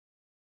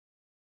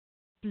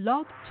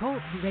Blog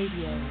Talk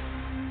Radio.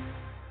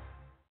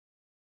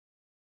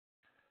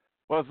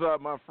 What's up,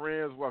 my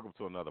friends? Welcome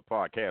to another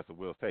podcast of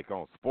Will's Take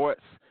on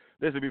Sports.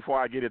 Listen, before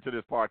I get into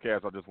this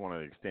podcast, I just want to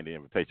extend the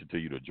invitation to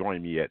you to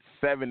join me at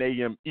 7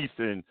 a.m.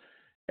 Eastern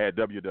at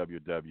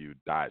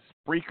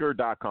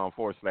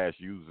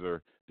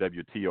www.spreaker.com/user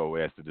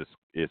WTOS.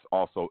 It's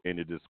also in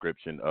the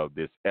description of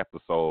this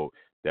episode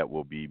that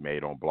will be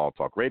made on Blog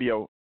Talk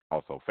Radio,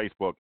 also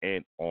Facebook,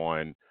 and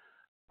on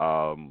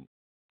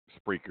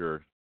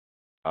Spreaker.com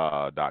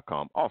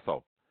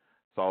also.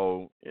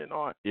 So,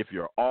 if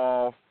you're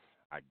off,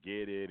 I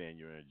get it, and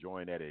you're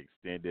enjoying that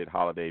extended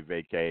holiday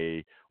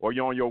vacay, or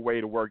you're on your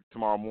way to work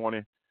tomorrow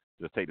morning,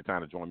 just take the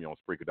time to join me on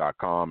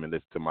Spreaker.com and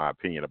listen to my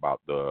opinion about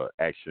the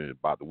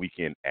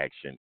weekend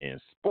action in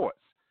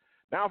sports.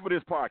 Now for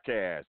this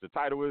podcast, the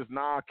title is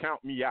Nah,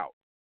 Count Me Out.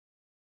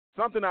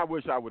 Something I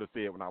wish I would have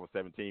said when I was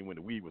 17 when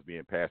the weed was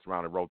being passed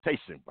around in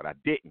rotation, but I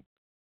didn't.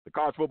 The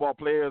college football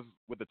players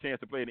with the chance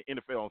to play in the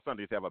NFL on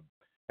Sundays have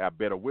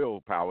better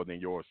willpower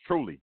than yours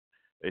truly.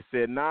 They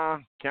said, nah,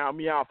 count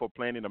me out for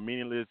playing in a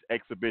meaningless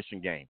exhibition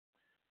game.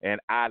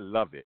 And I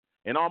love it.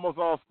 In almost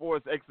all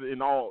sports,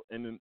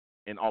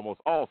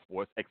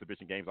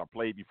 exhibition games are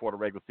played before the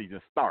regular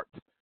season starts,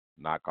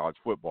 not college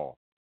football.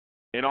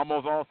 In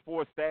almost all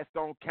sports, stats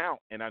don't count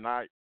and are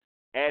not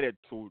added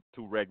to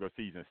regular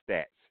season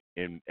stats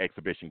in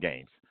exhibition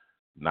games,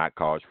 not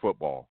college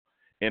football.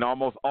 In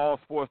almost all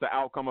sports, the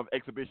outcome of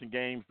exhibition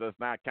games does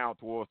not count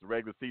towards the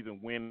regular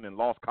season win and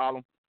loss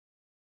column,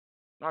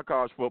 not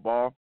college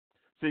football.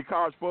 See,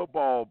 college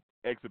football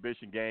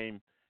exhibition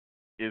game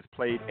is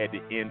played at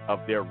the end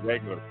of their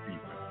regular season.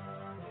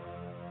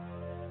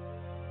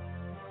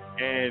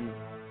 And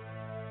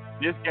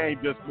this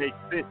game just makes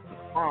sense to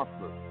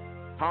sponsors,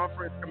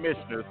 conference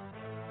commissioners,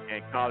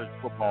 and college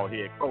football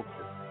head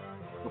coaches.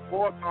 The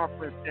four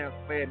conference champs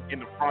playing in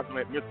the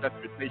fraudulent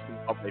misrepresentation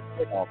of a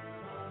playoff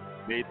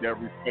made their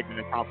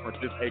respective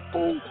conferences a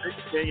cool $6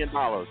 million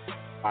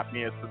by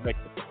being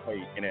selected to play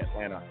in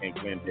Atlanta and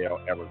Glendale,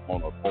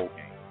 Arizona bowl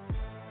game.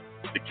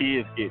 The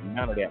kids get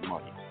none of that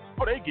money.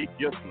 Oh, they get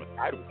gifts from the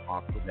title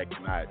sponsor that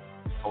cannot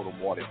total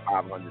more than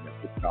 $550 in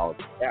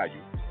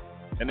value,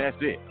 and that's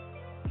it.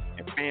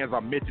 And fans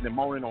are bitching and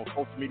moaning on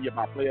social media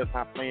about players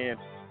not playing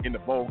in the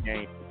bowl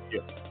game for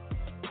gifts.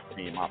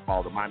 My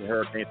father, the Miami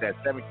Hurricanes, had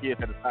 7 kids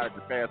that decided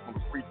to pass on a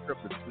free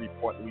trip to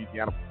Shreveport,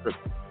 Louisiana for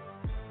Christmas.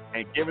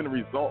 And given the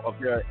result of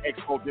their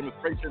expo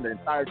demonstration, the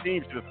entire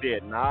team should have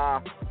said, nah,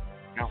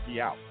 count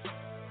me out.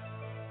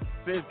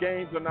 Since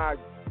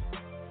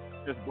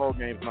this bowl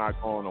game's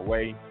not going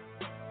away,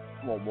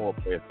 I want more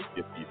players to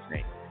get these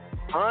things.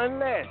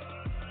 Unless,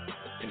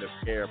 in the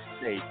fair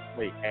play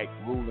act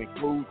rule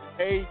includes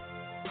a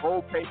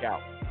full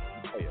payout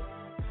to players.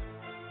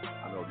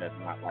 I know that's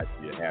not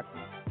likely to happen.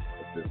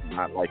 It's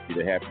not likely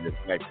to happen if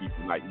black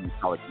people like use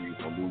college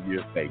games on New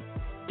Year's Day,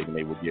 thinking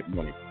they will get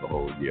money for the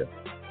whole year.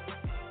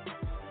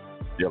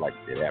 Still like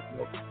it happen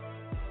though.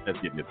 Let's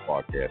get this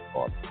podcast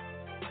started.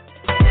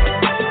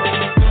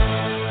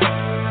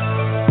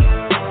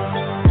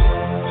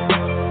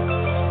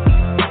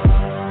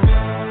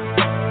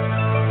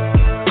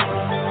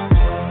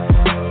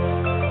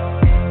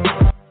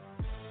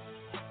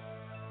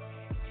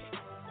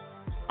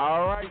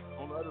 All right,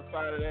 on the other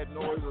side of that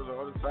noise or the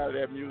other side of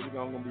that music,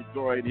 I'm going to be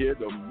joined here.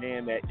 The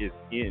man that is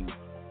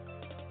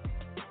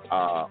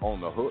on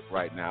the hook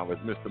right now is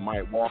Mr.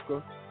 Mike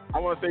Walker. I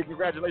want to say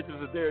congratulations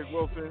to Derek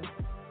Wilson.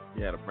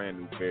 He had a brand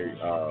new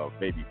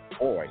baby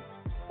boy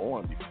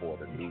born before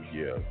the new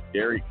year,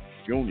 Derek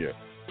Jr.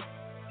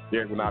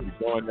 Derek will not be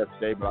born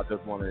yesterday, but I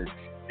just want to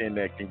extend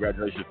that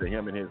congratulations to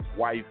him and his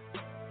wife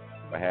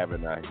for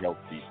having a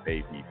healthy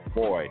baby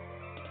boy.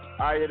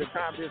 All right, at the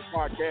time of this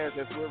podcast,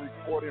 as we're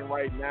recording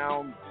right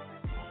now,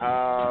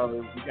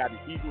 we got the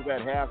Eagles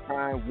at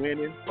halftime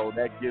winning, so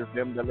that gives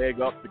them the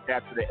leg up to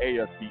capture the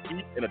AFC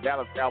East, and the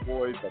Dallas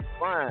Cowboys are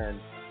trying,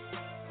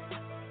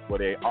 well,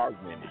 they are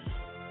winning,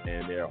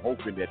 and they're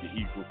hoping that the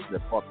Eagles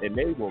slip up, and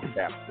they will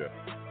capture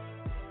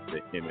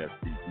the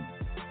NFC East.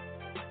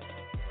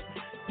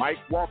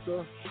 Mike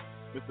Walker,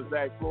 Mr.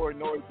 Zach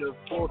Flournoy just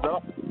pulled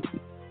up.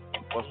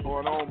 What's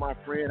going on, my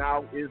friend?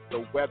 How is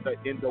the weather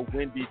in the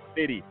Windy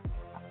City?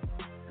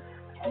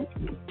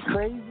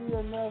 Crazy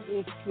enough,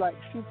 it's like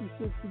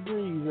 56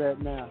 degrees right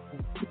now.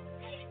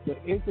 But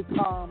it's a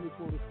calm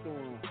before the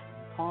storm.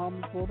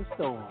 Calm before the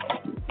storm.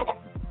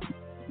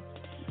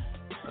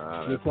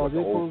 That's what the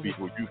old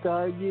people used to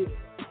start getting.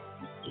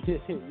 Yeah,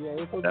 it's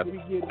supposed to be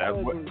getting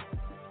ugly.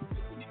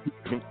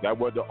 That's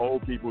what the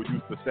old people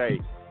used to say.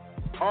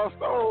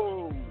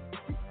 Also,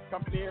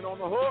 coming in on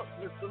the hook,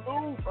 Mr.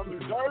 Lou from New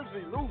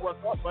Jersey. Lou,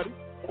 what's up, buddy?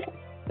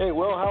 Hey,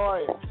 Will, how are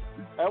you?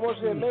 I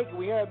almost didn't make it.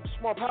 We had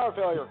small power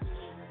failure.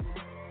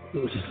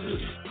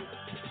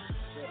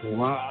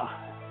 Wow.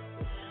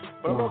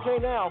 But I'm okay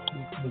now.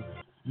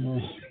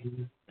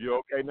 You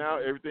okay now?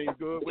 Everything's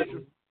good with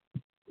you?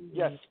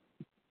 Yes.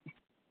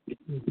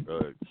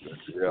 Good.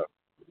 Yeah.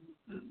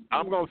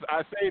 I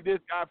saved this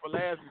guy for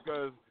last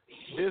because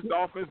His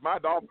Dolphins, my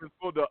Dolphins,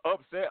 pulled the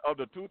upset of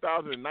the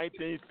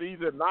 2019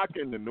 season,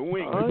 knocking the New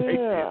England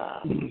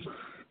Patriots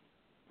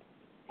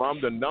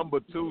from the number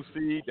 2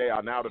 seed. They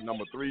are now the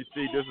number 3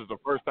 seed. This is the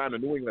first time the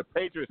New England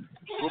Patriots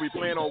will be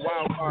playing on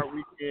Wild Card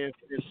Weekend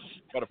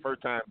for the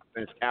first time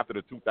since after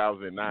the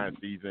 2009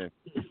 season.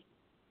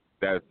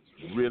 That's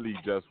really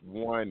just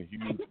one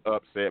huge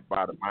upset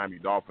by the Miami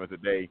Dolphins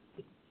today.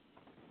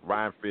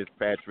 Ryan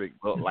Fitzpatrick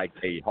looked like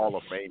a Hall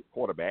of Fame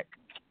quarterback.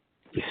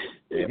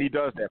 And he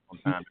does that from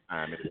time to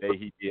time. And today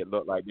he did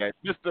look like that.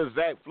 Mr.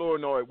 Zach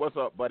Flournoy, what's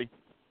up, buddy?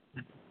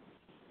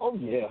 Oh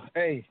yeah,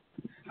 hey,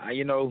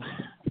 I'm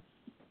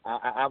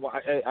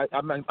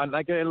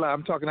not gonna lie.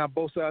 I'm talking out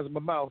both sides of my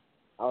mouth.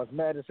 I was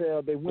mad as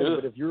hell they win,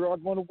 but if you're all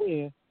going to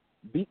win,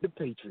 beat the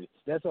Patriots.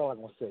 That's all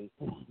I'm gonna say.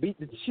 Beat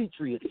the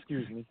Cheatriots,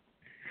 excuse me.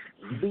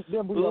 Beat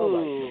them, we all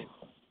right.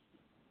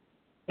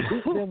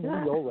 Beat them, we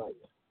all right.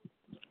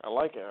 I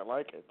like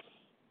it.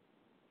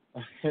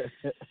 If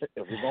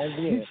we're gonna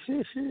win,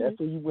 that's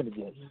who you win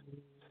against.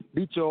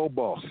 Beat your old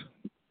boss,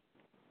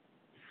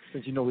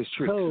 since you know his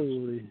tricks.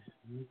 Holy.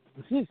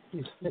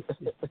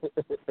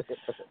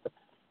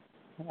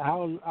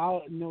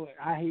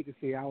 I hate to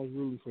say I was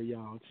rooting for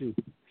y'all too,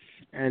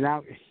 and I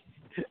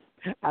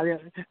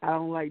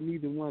don't like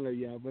neither one of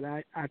y'all, but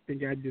I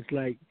think I just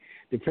like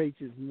the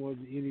Patriots more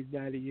than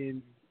anybody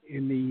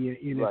in the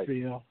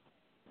NFL. Right.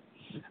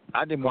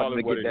 I didn't want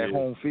them to get that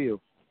home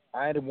field.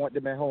 I didn't want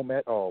them at home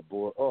at all,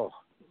 boy. Oh,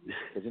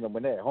 because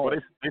when they're at home,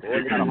 they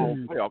still got a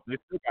home playoff.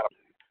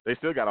 They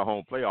still got a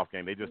home playoff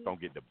game. They just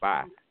don't get the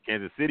bye.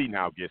 Kansas City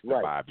now gets the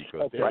bye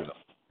because they're in the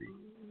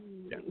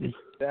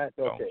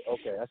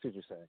okay. I see what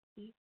you're saying.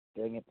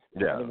 Dang it.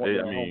 Yeah,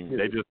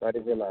 they just. I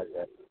didn't realize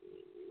that.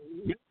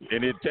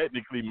 And it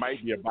technically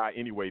might be a bye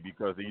anyway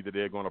because either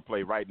they're going to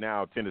play right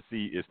now.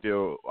 Tennessee is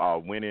still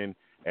winning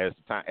at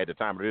the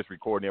time of this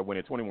recording. They're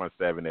winning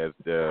 21-7 as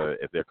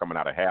they're coming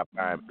out of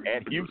halftime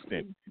at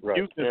Houston. Right.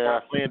 Houston's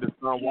not playing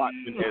Deshaun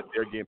Watson as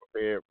they're getting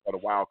prepared for the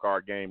wild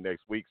card game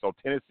next week. So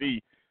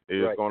Tennessee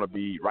is going to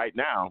be right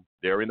now.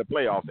 They're in the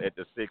playoffs at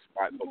the 6th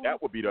spot. So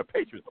that would be the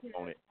Patriots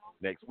opponent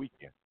next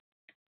weekend.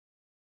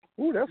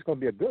 Ooh, that's going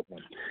to be a good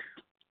one.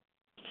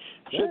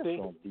 Should be.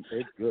 That's going to be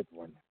a good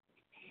one.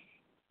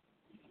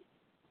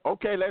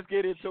 Okay, let's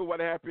get into what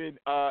happened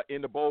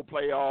in the bowl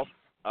playoff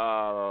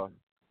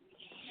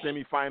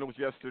semifinals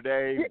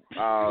yesterday.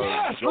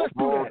 Joe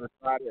Burrow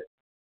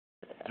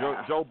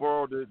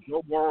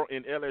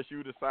and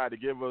LSU decided to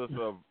give us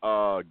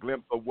a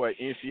glimpse of what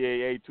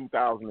NCAA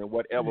 2000 and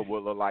whatever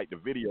will look like the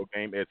video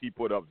game as he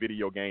put up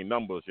video game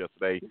numbers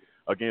yesterday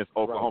against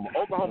Oklahoma.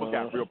 Oklahoma's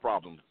got real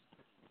problems.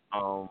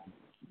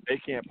 They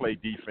can't play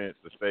defense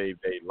to save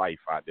their life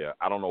out there.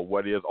 I don't know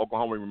what it is.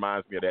 Oklahoma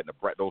reminds me of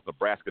those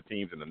Nebraska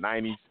teams in the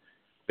 90s.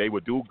 They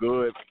would do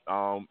good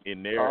out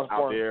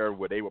there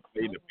where they would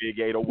play the Big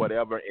 8 or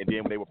whatever, and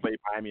then when they would play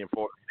Miami and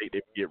Florida State, they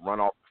would get run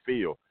off the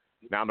field.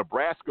 Now,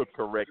 Nebraska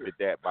corrected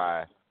that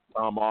by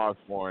Tom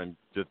Osborne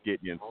just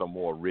getting in some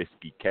more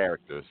risky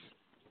characters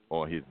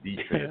on his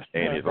defense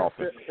and his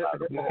offensive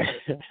side of the ball.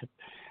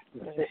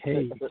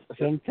 Hey,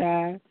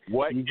 sometimes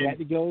you got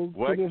to go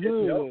to the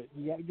hood.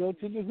 You got to go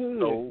to the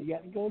hood. You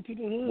got to go to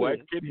the hood.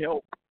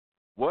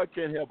 What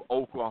can help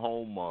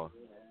Oklahoma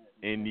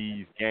in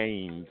these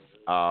games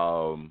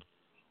to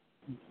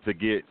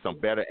get some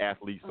better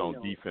athletes on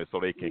defense so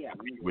they can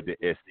compete with the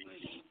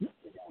SEC?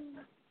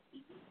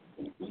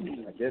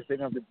 I guess they're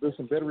going to do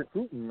some better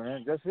recruiting,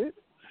 man. That's it.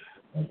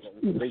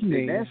 They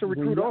national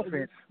recruit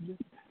offense.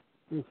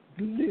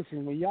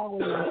 Listen, when y'all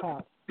were in the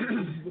top,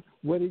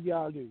 what did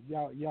y'all do?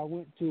 Y'all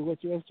went to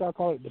what y'all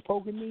call it, the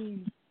poking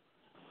beans?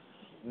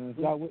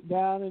 Mm-hmm. Y'all went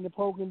down in the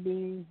poking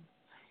beans,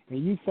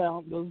 and you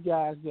found those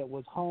guys that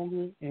was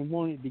hungry and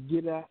wanted to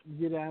get out of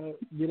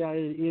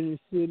the inner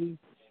city,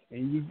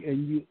 and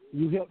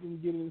you helped them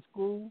get in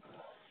school.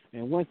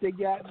 And once they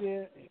got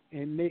there,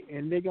 and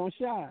they gonna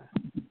shine.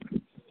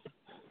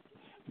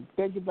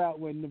 Think about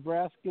when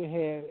Nebraska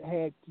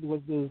had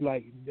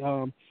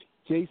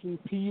Jason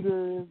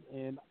Peters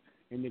and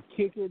the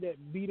kicker that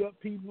beat up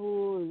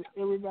people and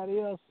everybody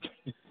else.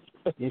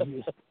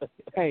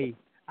 Hey,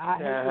 I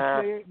hate to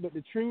say it, but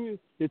the truth is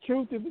the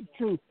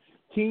truth.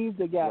 Teams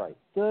that got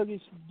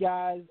thuggish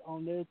guys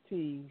on their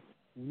team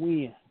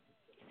win.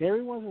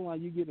 Every once in a while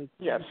you get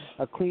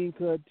a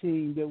clean-cut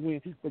team that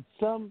wins, but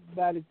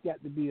somebody's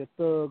got to be a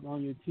thug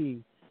on your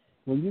team.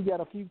 When you got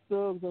a few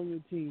thugs on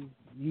your team,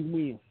 you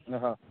win.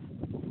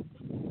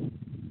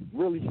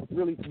 Really,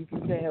 you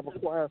can't have a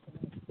choir.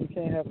 You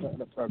can't have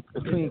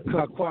a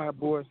clean-cut choir,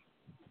 boys.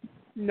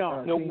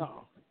 No. You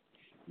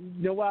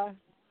know why?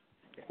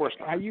 Of course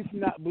not. I used to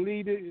not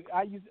believe it.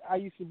 I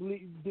used to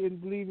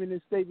didn't believe in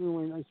this statement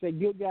when I say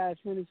good guys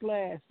finish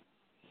last.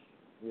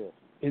 Yeah.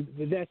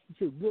 But that's the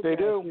truth. Good they guys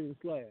do. finish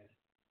last.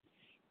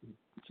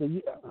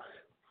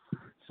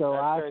 So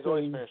I always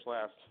say finish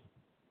last.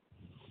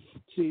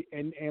 see,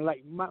 and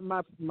like my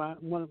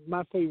one of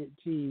my favorite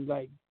teams,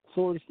 like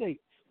Florida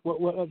State.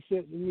 What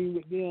upset me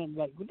with them,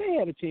 like they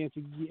had a chance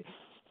to get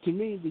the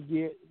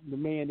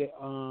man that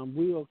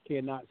Will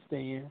cannot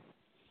stand,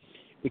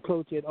 the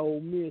coach at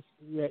Ole Miss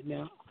right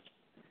now.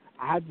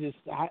 I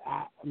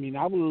mean,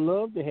 I would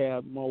love to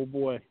have my old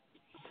boy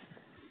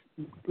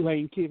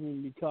Lane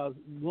Kiffin because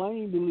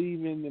Lane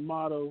believes in the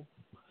motto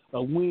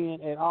of win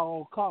at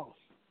all costs.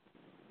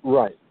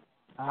 Right.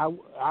 I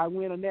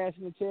win a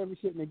national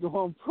championship and they go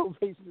on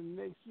probation the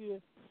next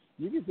year.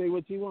 You can say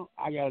what you want.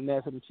 I got a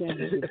national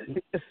championship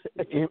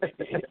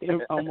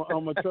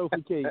on my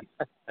trophy case.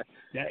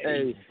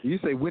 Hey, you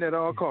say win at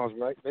all costs,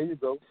 right? There you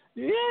go.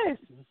 Yes.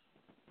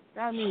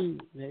 I mean,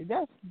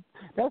 that's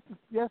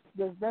the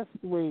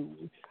way.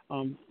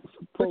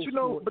 But you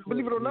know, but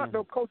believe it or not,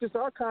 though, coaches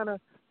are kind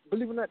of,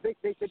 believe it or not, they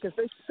say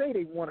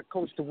they want a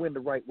coach to win the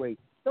right way.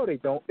 No, they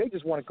don't. They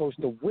just want a coach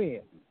to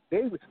win.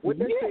 What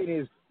they're saying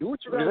is, do what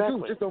you got to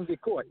do, just don't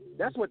get caught.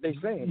 That's what they're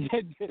saying.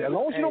 As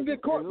long as you don't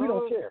get caught, we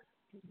don't care.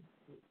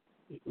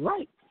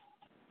 Right.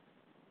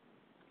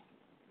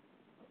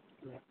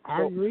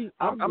 I agree.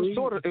 I'm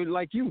sort of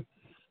like you.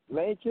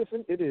 Lane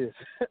Kiffin, it is.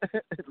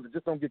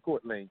 Just don't get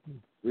caught, Lane.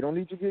 We don't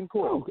need you getting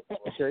caught.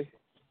 Okay.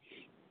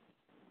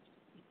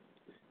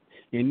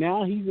 And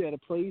now he's at a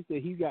place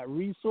that he's got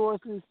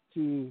resources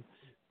to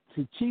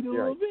cheat a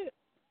little bit.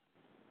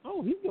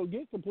 Oh, he's gonna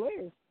get some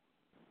players.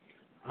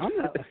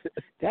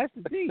 That's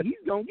the thing.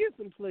 He's gonna get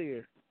some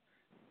players.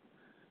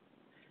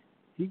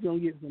 He's gonna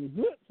get some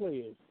good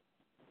players.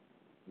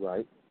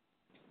 Right.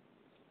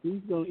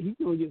 He's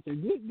gonna get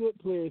some good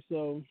players.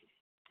 So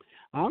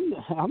I'm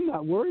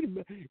not worried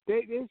about.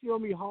 It's gonna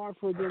be hard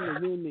for them to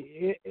win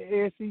the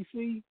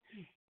SEC.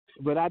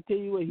 But I tell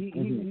you what, he's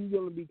going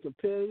to be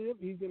competitive.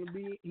 He's going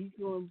to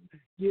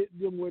get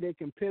them where they're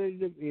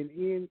competitive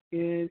in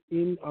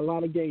a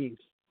lot of games.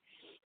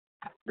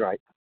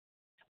 Right.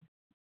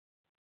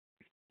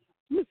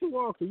 Mr.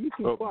 Walker, you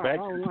too quiet. I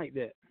don't like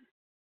that.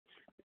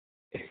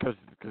 Because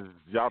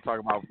y'all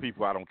talking about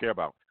people I don't care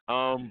about.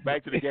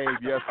 Back to the game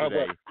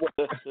yesterday.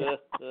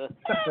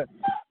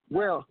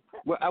 Well,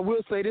 I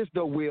will say this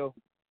though, Will.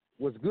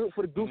 What's good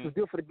for the goose is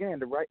good for the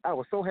gander, right? I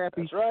was so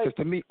happy because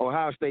to me,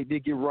 Ohio State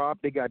did get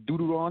robbed. They got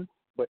doodled on,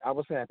 but I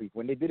was happy.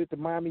 When they did it to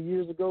Miami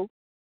years ago,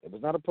 it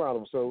was not a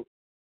problem. So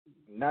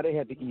now they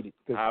had to eat it.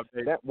 How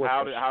did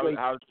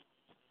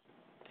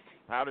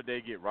they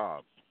get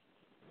robbed?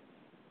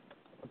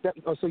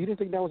 So you didn't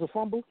think that was a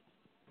fumble?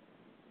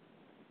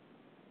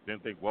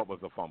 Didn't think what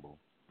was a fumble?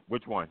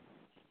 Which one?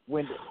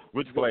 Which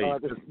play?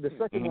 The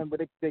second one, but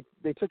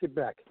they took it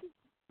back.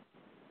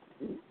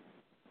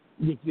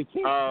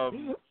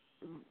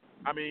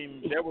 I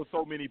mean, there were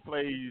so many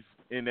plays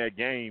in that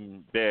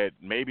game that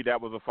maybe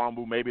that was a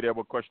fumble, maybe there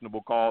were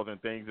questionable calls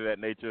and things of that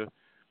nature.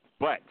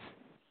 But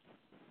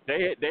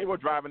they were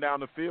driving down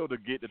the field to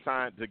get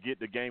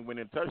the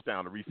game-winning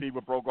touchdown. The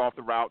receiver broke off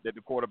the route that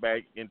the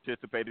quarterback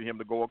anticipated him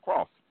to go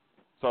across.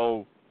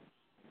 So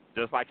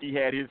just like he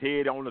had his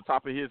head on the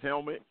top of his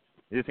helmet,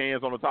 his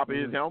hands on the top of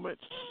his helmet,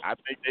 I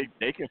think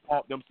they can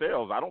fault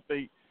themselves. I don't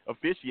think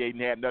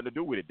officiating had nothing to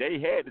do with it. They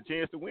had the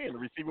chance to win. The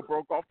receiver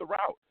broke off the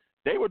route.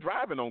 They were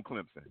driving on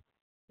Clemson.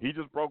 He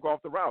just broke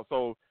off the route.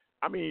 So,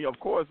 I mean, of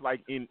course,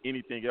 like in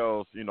anything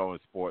else, in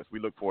sports, we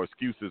look for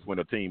excuses when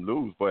a team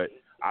loses. But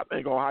I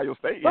think Ohio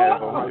State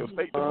has Ohio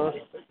State.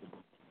 Doggone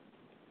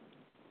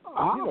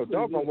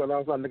well, I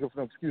was not looking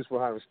for an excuse for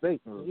Ohio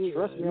State.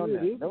 Trust me on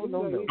that. No.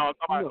 No, I'm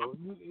talking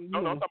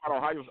about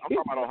Ohio. I'm talking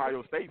about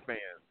Ohio State fans.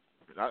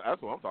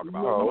 That's what I'm talking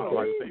about.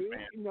 Ohio State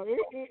fans.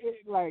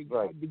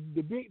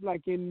 The big,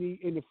 like in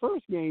the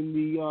first game,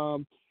 the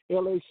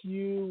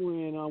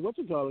LSU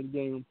and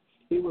game,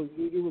 it was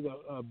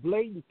a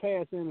blatant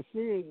pass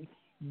interference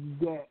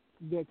that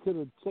could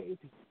have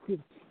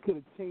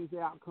changed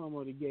the outcome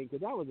of the game, because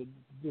that was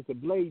just a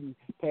blatant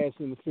pass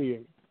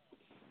interference.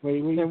 When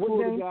you pulled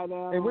the guy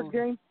down. In which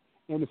game?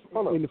 In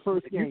the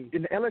first game.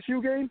 In the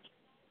LSU game?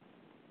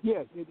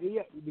 Yes,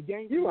 the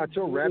game. You out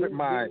your rabbit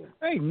mind.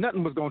 Ain't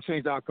nothing was gonna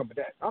change the outcome of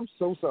that. I'm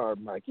so sorry,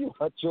 Mike. You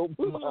out your mind.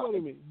 Wait a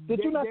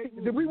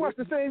minute. Did we watch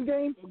the same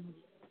game?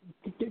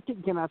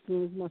 Can I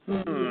finish my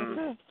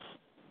sentence?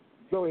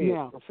 Go ahead.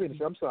 Now,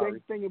 finish. I'm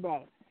sorry. Think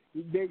about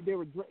it. They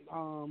were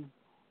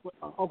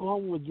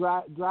Oklahoma was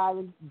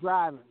driving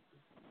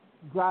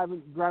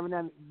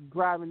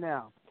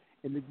now,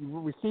 and the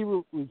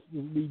receiver was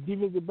the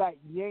defensive back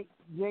yanked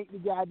the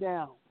guy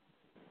down,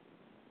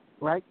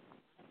 right?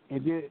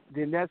 And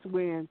then that's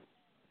when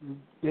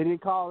they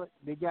didn't call it.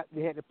 They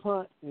had to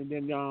punt, and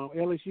then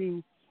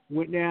LSU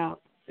went down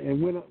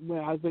and went up.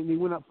 Well, I think they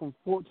went up from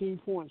 14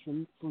 points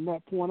from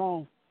that point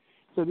on.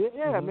 So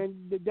man,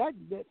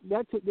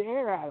 that took the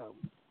air out of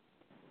them.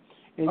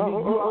 And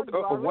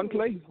one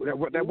play,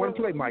 that one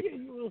play, Mike.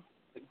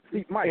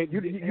 See, Mike,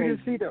 you didn't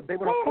see them. They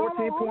went up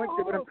 14 points.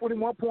 They went up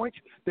 21 points.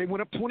 They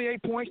went up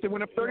 28 points. They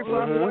went up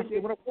 35 points. They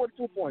went up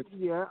 42 points.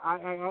 Yeah,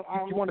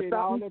 I you want to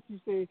stop all me? that you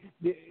say.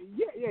 Then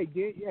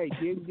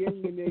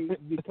when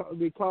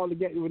they called the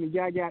guy, when the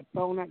guy got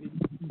thrown out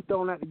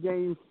the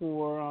game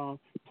for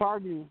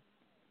targeting.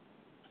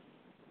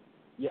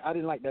 Yeah, I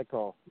didn't like that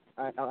call.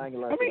 I ain't gonna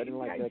lie. I didn't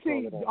like that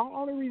call at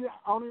all.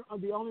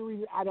 The only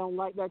reason I don't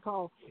like that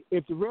call,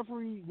 if the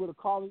referee would have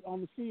called it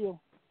on the field,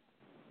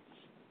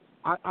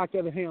 I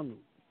could have handled it.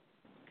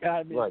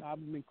 I've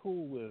been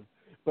cool with them.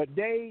 But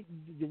the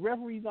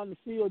referees on the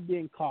field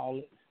didn't call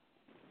it.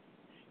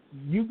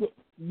 You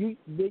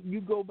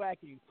go back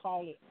and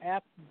call it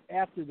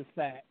after the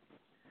fact.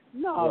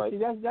 No, right. See,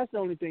 that's the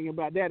only thing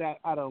about that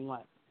I don't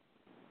like.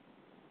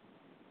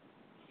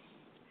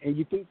 And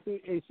you think,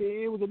 and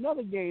see, it was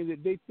another game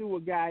that they threw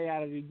a guy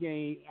out of the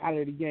game.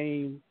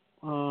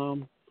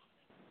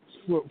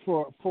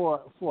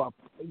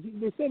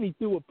 They said he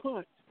threw a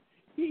punch.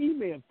 He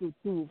may have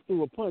threw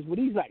a punch, but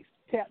he's like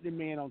tapped the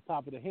man on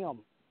top of the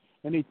helmet,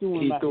 and they threw him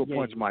out He the threw a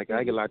punch, game. Mike. I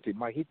ain't gonna lie to you,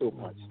 Mike. He threw a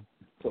punch.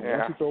 So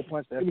once you throw a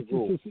punch, that's the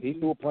rule. He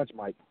threw a punch,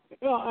 Mike.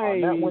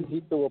 On that one,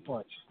 he threw a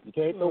punch. You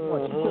can't throw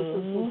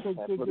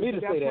punches. For me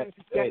to say that,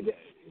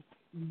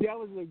 that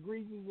was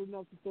egregious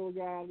enough to throw a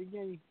guy out of the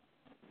game.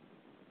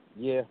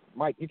 Yeah,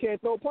 Mike, you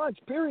can't throw a punch.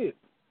 Period.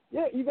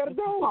 Yeah, you gotta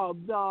go. Oh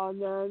no!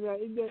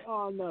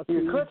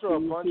 You could throw a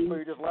punch, but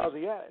you're just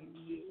lousy at it.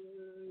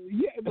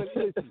 Yeah, but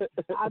listen,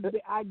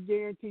 I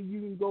guarantee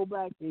you can go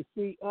back and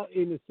see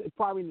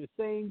probably in the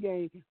same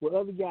game where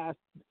other guys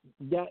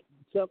got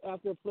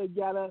after a play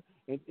got up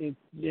and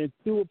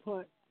threw a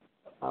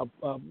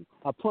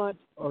punch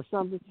or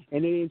something,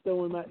 and they didn't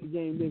throw him out the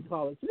game. They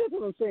call it. So that's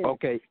what I'm saying.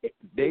 Okay,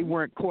 they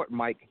weren't caught,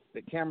 Mike.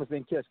 The cameras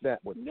didn't catch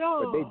that one.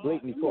 No, but they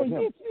blatantly caught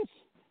him.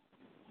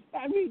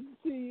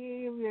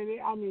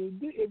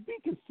 Be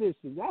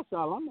consistent. That's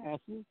all I'm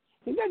asking.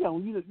 And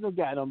no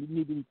guy don't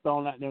need to be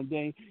thrown out there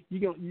game. You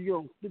gonna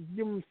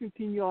give him a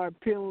 15-yard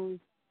penalty.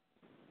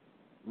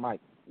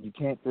 Mike, you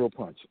can't throw a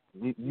punch.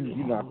 You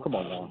know, come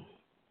on now.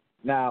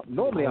 Now,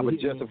 normally I would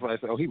justify,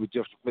 he would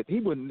just, but he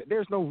wouldn't.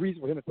 There's no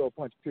reason for him to throw a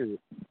punch, period.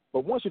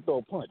 But once you throw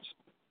a punch,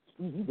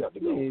 you got to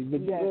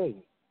go.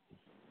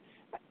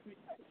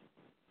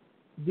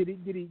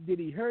 Did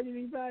he hurt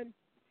anybody?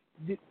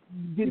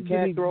 You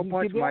can't throw a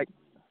punch, Mike.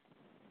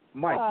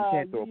 Mike, you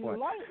can't throw a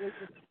punch.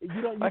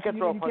 I can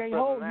throw a punch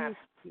better than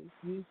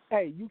that.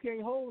 Hey, you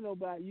can't hold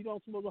nobody. You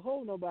don't supposed to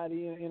hold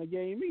nobody in a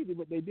game either,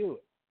 but they do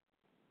it.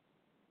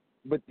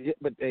 But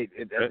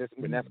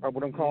that's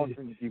what I'm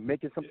calling. You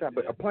make it sometimes,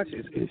 but a punch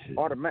is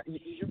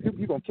automatic.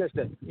 You gonna catch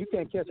that. You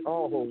can't catch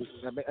all holes.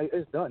 I mean,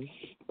 it's done.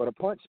 But a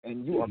punch,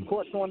 and you are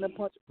caught throwing that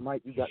punch,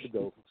 Mike, you got to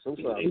go. So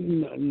sorry.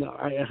 No.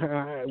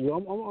 Well,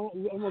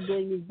 I'm gonna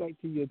bring this back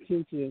to your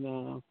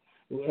attention.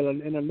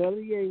 In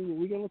another game,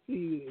 we're gonna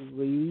see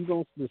you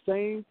gonna the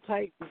same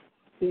type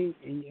thing,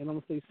 and I'm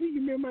gonna say, see,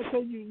 you remember I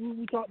told you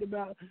we talked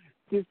about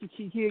this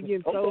kid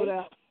getting thrown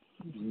out.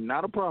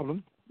 Not a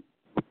problem.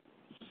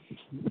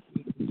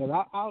 But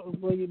I'll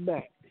bring it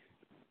back.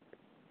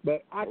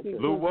 But I think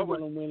Lou, we're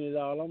going to win it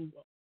all.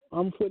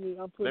 I'm putting it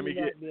out there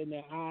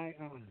now.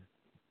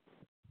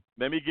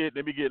 Let me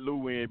get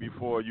Lou in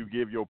before you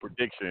give your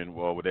prediction.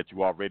 Well, that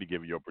you already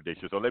given your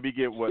prediction. So let me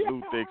get what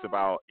Lou thinks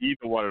about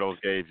either one of those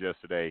games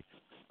yesterday.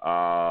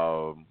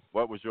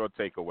 What was your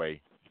takeaway,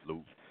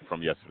 Lou,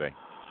 from yesterday?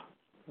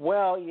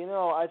 Well,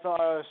 I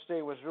thought Iowa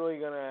State was really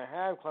going to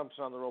have Clemson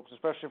on the ropes,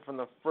 especially from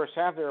the first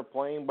half they were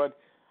playing, but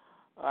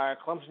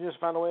Clemson just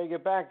found a way to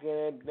get back,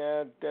 and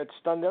that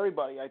stunned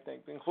everybody, I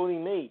think,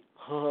 including me.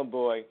 Oh,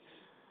 boy.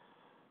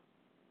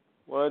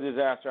 What a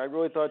disaster. I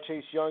really thought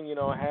Chase Young,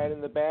 had it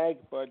in the bag,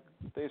 but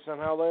they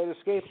somehow let it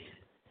escape.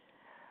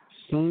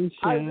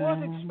 Sunshine. I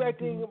was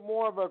expecting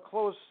more of a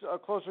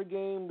closer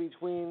game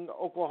between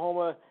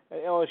Oklahoma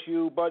and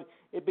LSU, but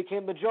it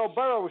became the Joe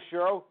Burrow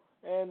show,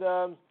 and,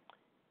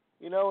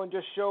 and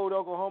just showed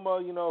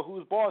Oklahoma,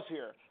 who's boss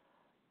here.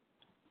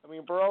 I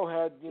mean, Burrow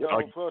had,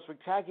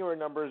 spectacular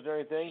numbers and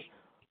everything.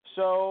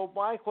 So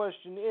my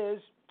question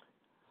is,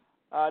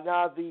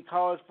 now the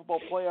college football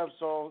playoffs,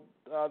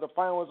 the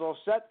final is all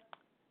set.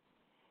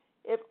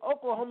 If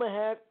Oklahoma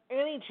had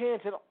any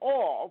chance at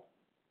all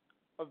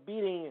of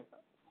beating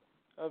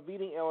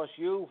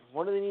LSU,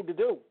 what do they need to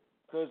do?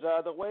 Because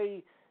the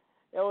way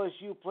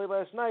LSU played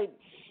last night,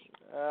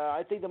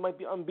 I think they might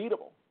be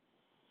unbeatable.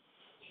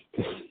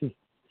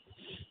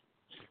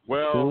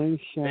 Well,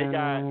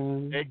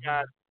 they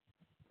got.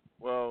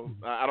 Well,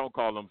 I don't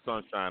call them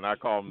Sunshine. I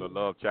call them the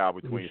love child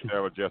between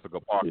Sarah Jessica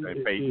Parker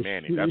and Peyton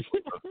Manning. That's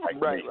what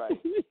right.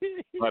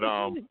 But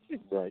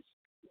right.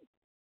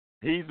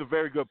 He's a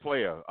very good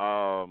player.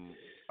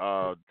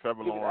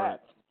 Trevor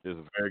Lawrence is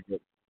a very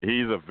good.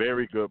 He's a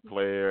very good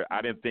player.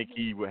 I didn't think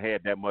he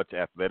had that much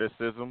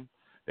athleticism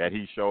that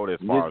he showed as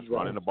far as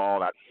running the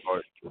ball.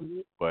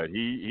 But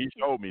he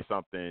showed me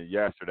something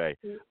yesterday.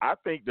 I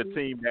think the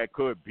team that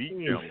could beat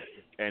them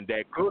and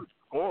that could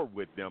score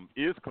with them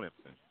is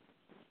Clemson.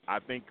 I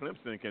think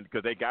Clemson can,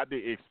 because they got the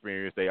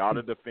experience. They are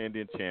the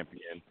defending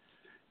champion,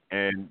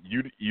 and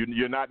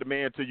you're not the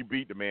man till you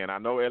beat the man. I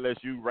know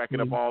LSU racking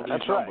up all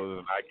these numbers,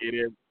 and I get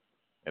it.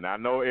 And I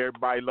know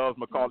everybody loves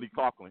Macaulay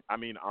Culkin. I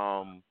mean,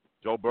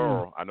 Joe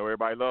Burrow. I know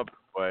everybody loves him,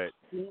 but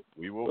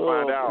we will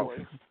find out.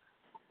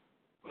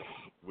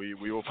 We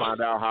will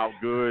find out how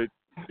good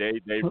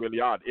they really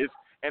are.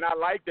 And I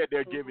like that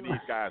they're giving these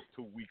guys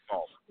 2 weeks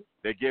off.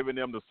 They're giving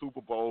them the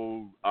Super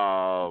Bowl.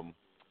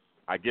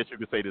 I guess you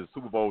could say the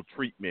Super Bowl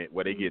treatment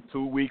where they get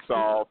 2 weeks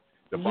off.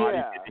 the body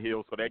hit the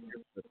heel. So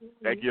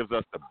that gives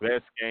us the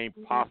best game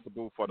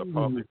possible for the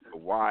public to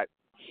watch.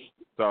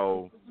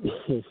 So,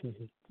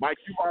 Mike,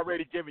 you've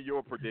already given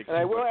your prediction.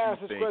 And I will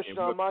ask this question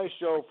on my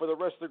show for the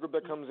rest of the group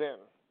that comes in.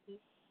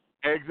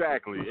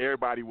 Exactly.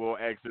 Everybody will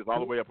ask this all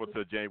the way up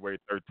until January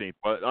 13th.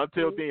 But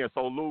until then,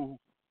 so Lou,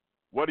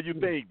 what do you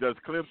think? Does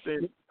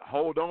Clemson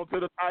hold on to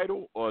the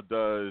title, or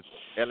does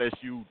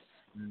LSU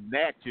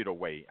snatch it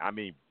away? I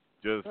mean,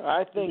 just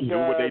I think, do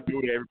what they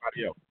do to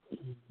everybody else.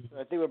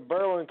 I think with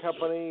Burrow and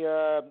company,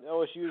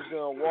 LSU's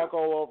going to walk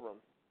all over them.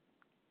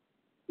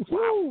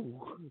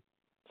 Wow.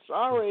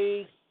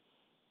 Sorry.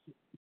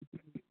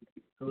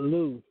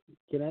 Lou,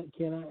 can I?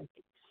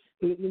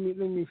 Let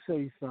me show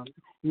you something.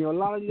 You know, a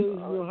lot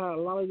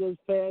of those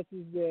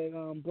passes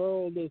that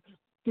Burrow just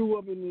threw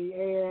up in the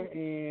air,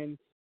 and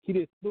he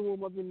just threw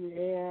them up in the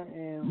air,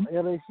 and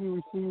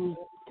LSU receivers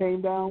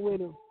came down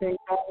with him.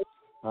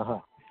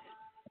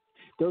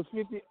 Those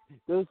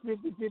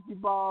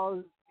 50-50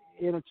 balls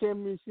in a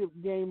championship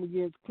game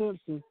against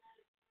Clemson,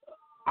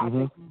 I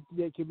think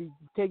they could be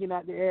taken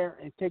out the air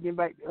and taken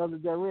back the other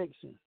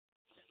direction.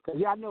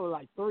 Because I know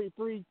like three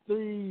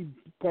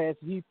passes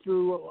he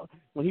threw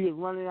when he was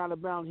running out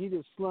of bounds, he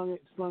just slung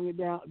it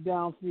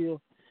downfield,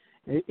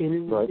 and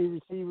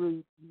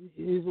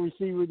his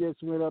receiver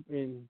just went up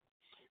and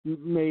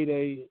made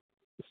a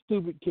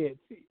stupid catch.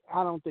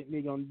 I don't think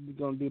they're gonna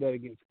do that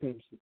against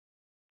Clemson.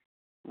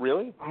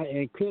 Really?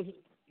 Clemson,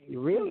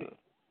 really?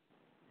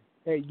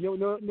 Hey, you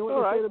know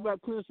what they said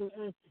about Clemson?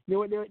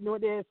 You know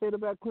what they had said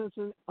about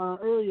Clemson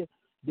earlier?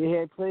 They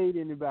had played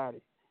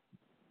anybody.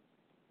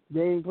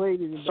 They ain't played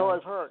anybody. So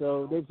I've heard.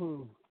 So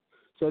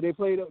they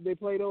played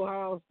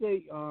Ohio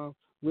State,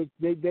 which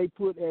they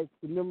put as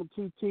the number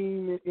 2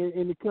 team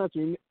in the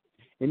country. And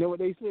you know what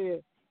they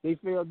said? They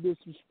felt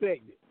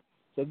disrespected.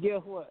 So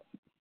guess what?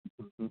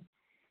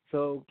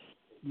 So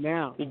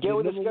now you get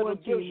what the schedule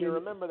gives you.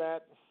 Remember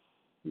that.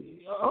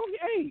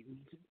 Okay.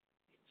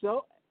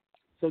 So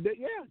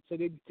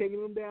they're taking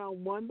them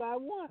down one by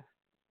one.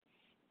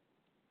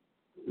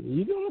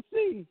 You're gonna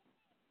see.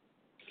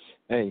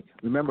 Hey,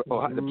 remember,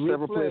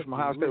 several players from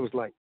Ohio State was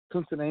like,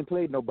 Clemson ain't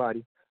played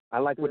nobody. I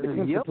like what the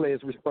Clemson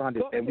players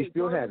responded, and we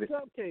still have it.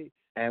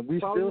 And we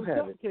still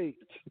have it.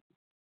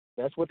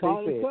 That's what they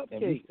said,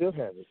 and we still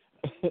have it.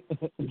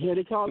 Yeah,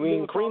 they call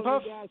it cream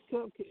puff? Guys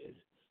cupcakes.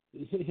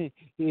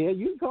 Yeah,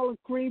 you can call them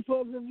cream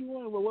puffs if you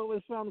want, but what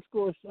was the final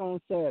score on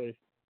Saturday?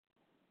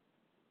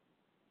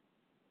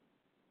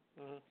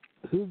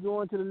 Who's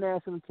going to the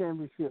national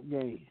championship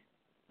game?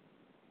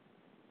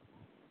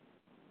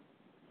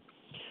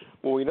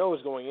 Well, we know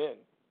who's going in.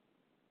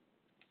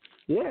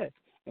 Yeah,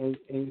 and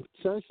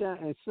Sunshine,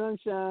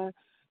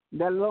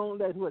 that's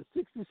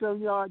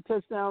 60-some yard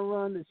touchdown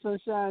run that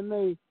Sunshine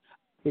made.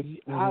 If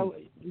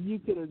you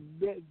could have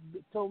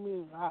told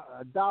me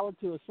 $1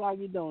 to a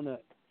soggy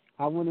donut,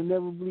 I would have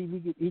never believed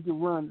he could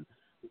run.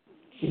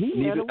 I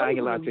ain't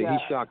gonna lie to you, he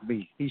shocked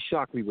me. He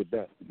shocked me with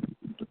that.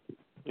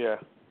 Yeah.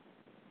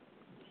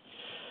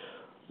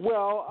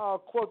 Well, I'll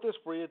quote this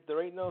for you: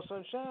 "There ain't no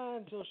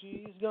sunshine till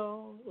she's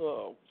gone."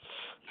 Oh.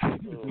 Yeah,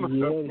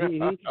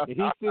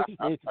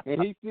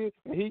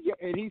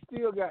 he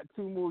still got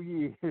 2 more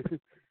years.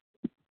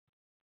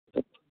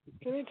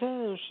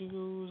 Anytime she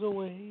goes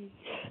away.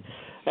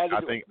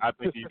 I think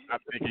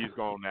he's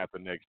going after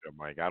next year,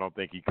 Mike. I don't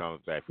think he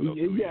comes back for those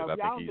 2 years. I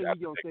don't think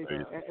he's going to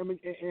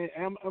stay.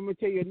 I'm going to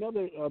tell you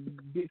another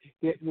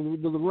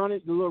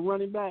the little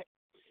running back.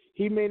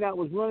 He may not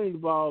was running the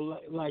ball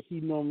like he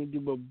normally do,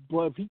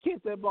 but if he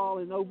catch that ball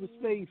in open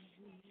space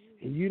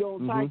and you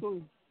don't tackle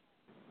him,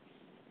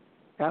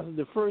 after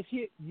the first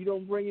hit, you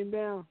don't bring him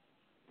down,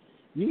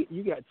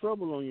 you got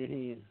trouble on your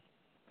hands.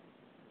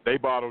 They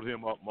bottled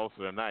him up most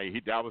of the night.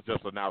 That was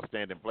just an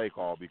outstanding play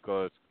call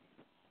because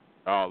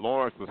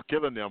Lawrence was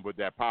killing them with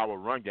that power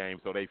run game,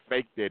 so they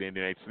faked it and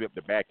then they slipped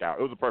it back out.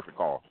 It was a perfect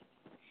call.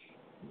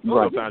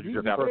 Sometimes you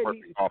just have a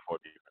perfect call for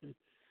defense.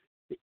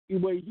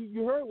 Well,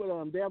 you heard what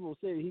Dabo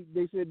said.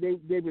 They said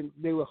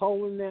they were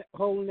holding that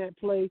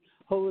play,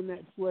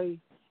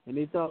 and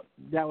they thought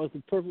that was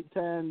the perfect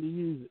time to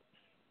use it.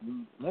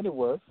 And it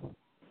was.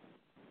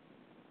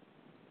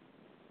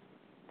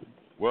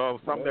 Well,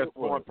 something that's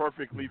going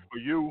perfectly for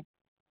you,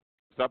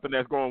 something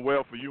that's going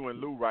well for you and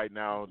Lou right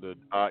now. The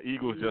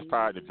Eagles just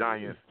tied the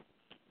Giants.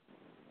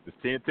 It's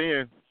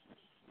 10-10.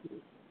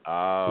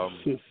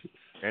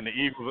 And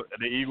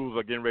the Eagles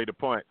are getting ready to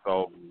punt.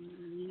 So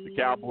the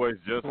Cowboys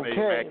just made it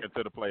back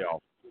into the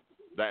playoffs.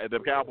 The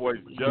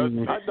Cowboys just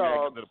made it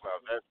back into the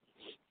playoffs. That's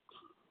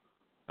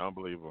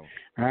unbelievable.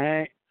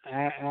 I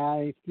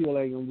still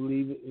ain't gonna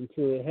believe it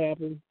until it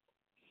happens.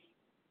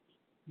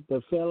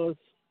 But fellas,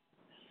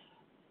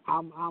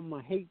 I'm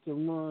gonna hate to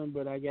run,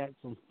 but I got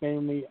some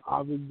family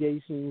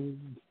obligations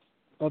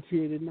up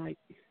here tonight,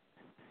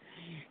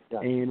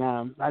 and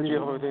I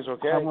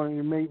wanted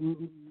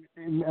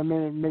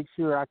to make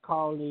sure I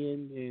call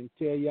in and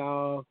tell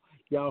y'all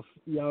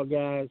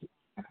guys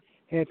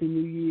Happy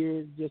New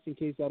Year, just in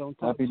case I don't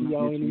talk to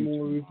y'all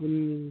anymore.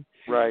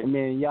 Right. And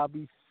then y'all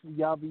be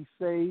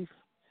safe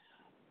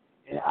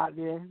out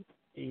there.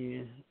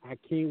 and I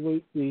can't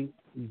wait to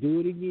do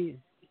it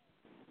again.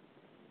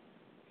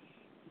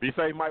 Be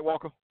safe, Mike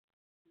Walker.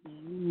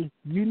 You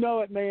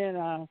know it,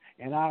 man.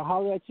 And I'll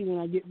holler at you when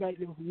I get back.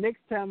 Next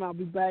time I'll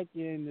be back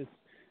in the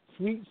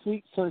sweet,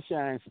 sweet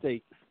Sunshine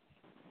State.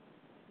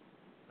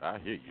 I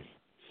hear you.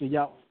 So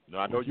y'all. No,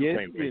 I know you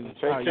can't wait.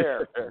 Take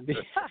care.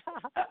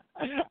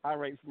 All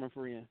right, my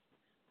friend.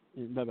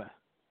 Bye-bye.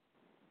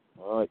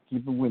 All right,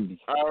 keep it windy.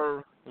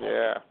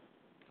 Yeah.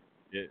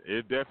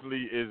 It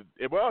definitely is.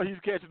 Well, he's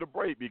catching a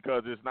break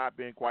because it's not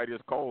been quite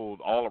as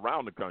cold all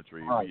around the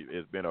country. Right.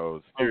 It's been a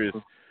serious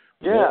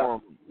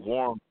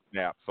warm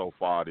snap so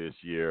far this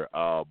year,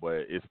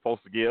 but it's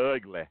supposed to get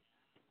ugly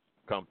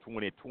come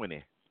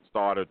 2020.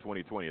 Start of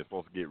 2020. It's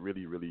supposed to get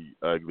really, really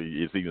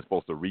ugly. It's even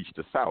supposed to reach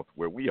the south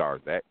where we are,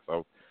 Zach.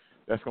 So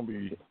that's going to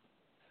be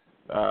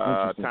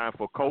time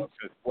for coats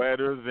and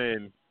sweaters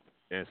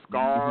and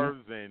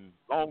scarves and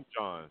long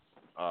johns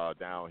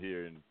down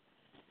here in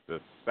the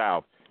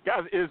South.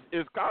 Guys,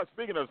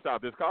 speaking of the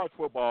South, is college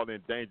football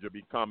in danger of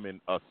becoming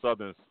a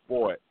Southern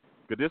sport?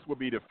 Because this will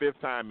be the 5th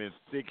time in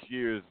 6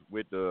 years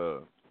with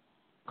the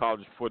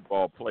college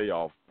football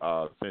playoff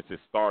since it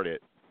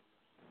started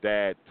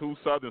that 2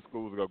 Southern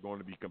schools are going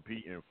to be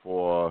competing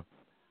for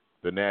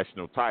the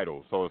national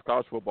title. So is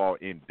college football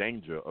in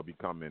danger of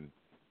becoming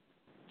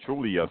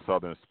truly a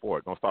Southern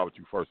sport? Going to start with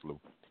you first, Lou.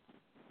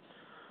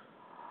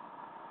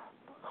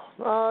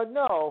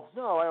 No,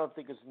 I don't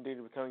think it's in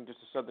danger of becoming just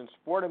a Southern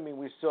sport. I mean,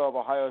 we still have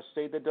Ohio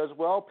State that does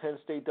well. Penn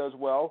State does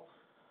well.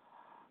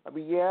 I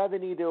mean, yeah, they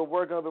need to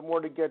work a little bit more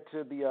to get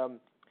to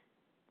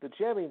the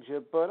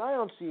championship, but I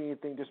don't see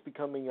anything just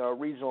becoming a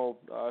regional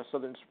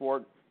Southern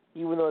sport,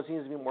 even though it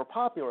seems to be more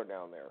popular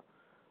down there.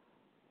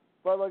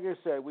 But like I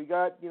said, we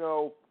got,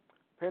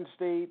 Penn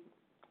State,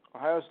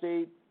 Ohio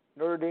State,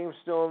 Notre Dame's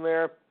still in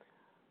there.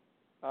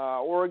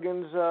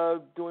 Oregon's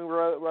doing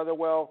rather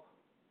well.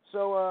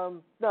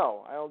 So,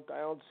 no, I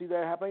don't see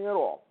that happening at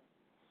all.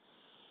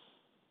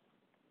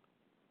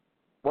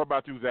 What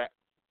about you, Zach?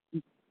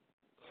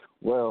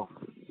 Well,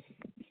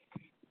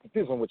 it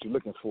depends on what you're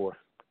looking for.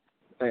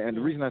 And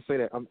the reason I say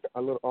that, I'm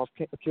a little off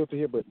kilter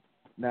here, but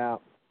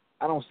now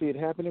I don't see it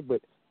happening,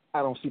 but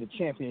I don't see the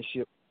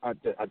championship,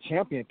 a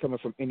champion coming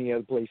from any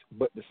other place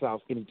but the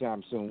South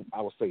anytime soon.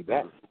 I will say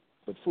that.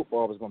 But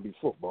football is going to be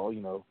football,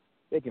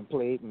 They can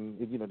play it and,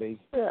 they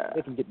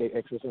can get their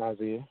exercise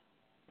in.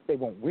 They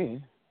won't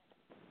win.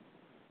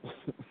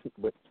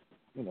 But,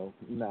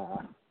 nah.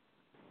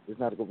 It's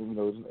not going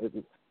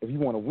to, if you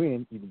want to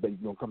win, you're going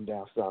to come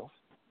down south.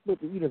 But,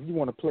 if you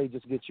want to play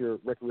just to get your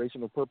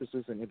recreational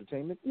purposes and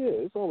entertainment, yeah,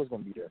 it's always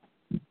going to be there.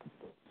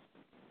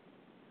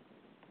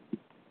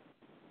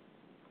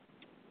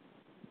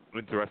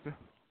 Interesting.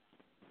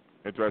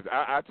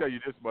 I tell you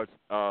this much,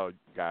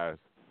 guys.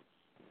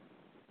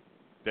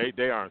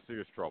 They are in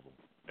serious trouble,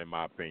 in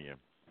my opinion.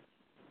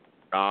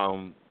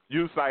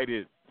 You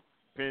cited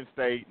Penn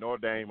State, Notre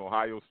Dame,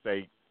 Ohio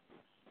State.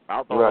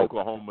 I'll throw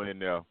Oklahoma in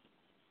there.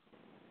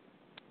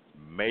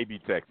 Maybe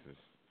Texas.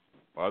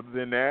 Other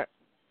than that,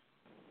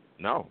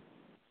 no.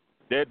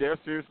 They're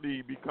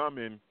seriously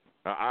becoming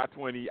an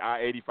I-20,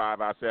 I-85,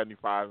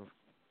 I-75,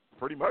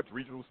 pretty much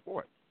regional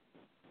sport.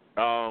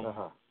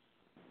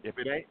 If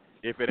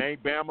it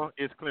ain't Bama,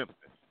 it's Clemson.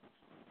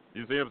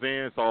 You see what I'm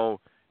saying? So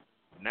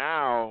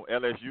now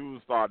LSU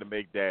is starting to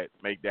make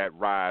that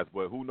rise,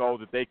 but who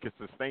knows if they can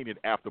sustain it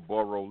after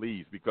Burrow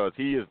leaves, because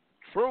he is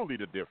truly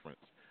the difference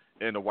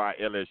in why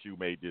LSU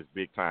made this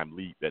big time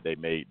leap that they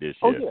made this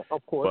year. Oh yeah,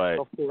 of course.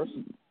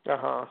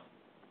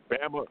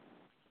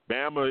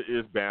 Bama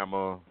is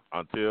Bama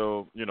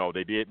until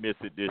they did miss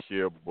it this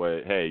year,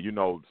 but hey,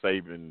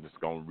 Saban is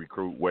going to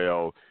recruit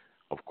well.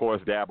 Of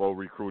course, Dabo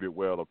recruited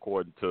well,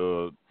 according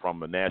to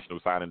from a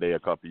national signing day a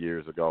couple of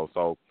years ago.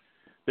 So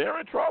they're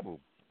in trouble.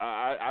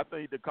 I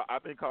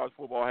think college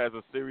football has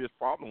a serious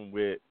problem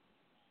with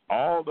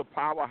all the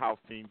powerhouse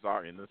teams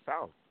are in the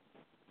South.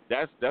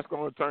 That's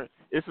going to turn.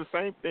 It's the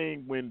same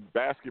thing when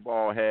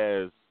basketball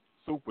has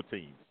super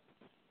teams.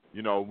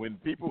 When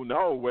people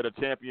know where the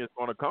champion is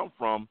going to come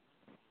from,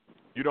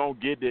 you don't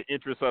get the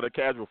interest of the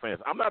casual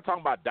fans. I'm not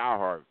talking about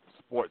diehard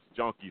sports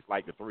junkies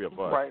like the three of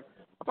us. Right.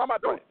 I'm talking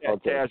about those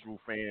casual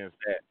fans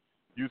that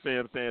you see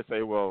them saying,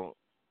 say, well,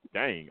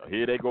 dang,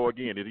 here they go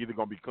again. It's either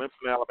going to be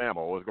Clemson, Alabama,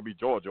 or it's going to be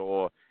Georgia,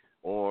 or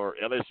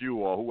LSU,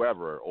 or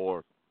whoever,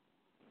 or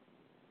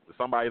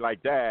somebody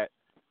like that.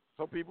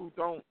 So people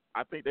don't.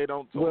 I think they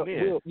don't tune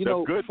in.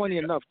 Well, funny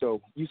enough though,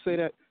 you say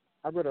that.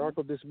 I read an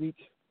article this week,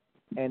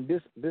 and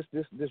this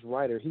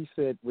writer, he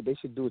said what they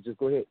should do is just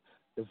go ahead,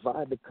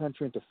 divide the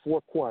country into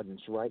 4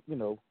 quadrants, right?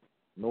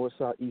 North,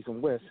 south, east,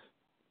 and west,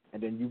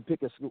 and then you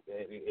pick a school,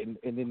 and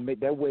then make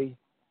that way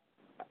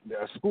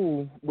a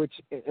school, which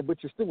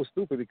is still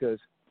stupid because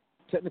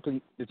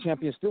technically the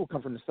champions still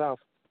come from the South,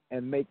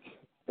 and make,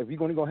 if you're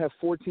going to have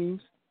 4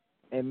 teams,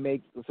 and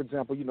make, for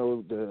example,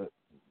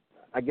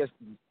 I guess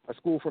a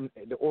school from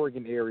the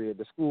Oregon area,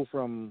 the school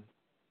from,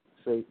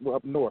 say,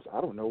 up north. I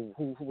don't know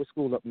who was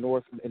school up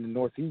north in the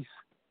Northeast.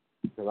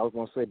 Because I was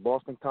going to say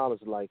Boston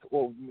College,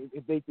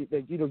 if they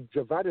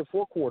divided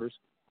 4 quarters,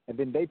 and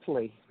then they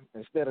play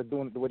instead of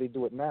doing it the way they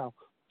do it now.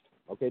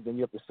 Okay, then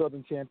you have the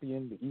Southern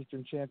champion, the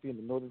Eastern champion,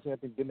 the Northern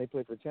champion. Then they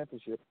play for a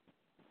championship.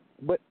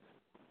 But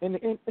in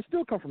the end, it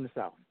still come from the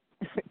South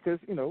because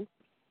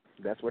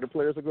that's where the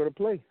players are going to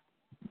play.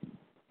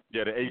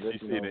 Yeah, the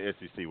ACC and the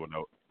SEC will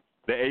know.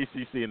 The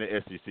ACC and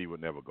the SEC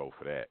would never go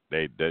for that.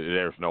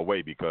 There's no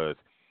way because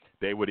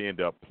they would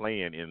end up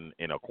playing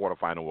in a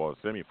quarterfinal or a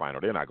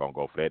semifinal. They're not going to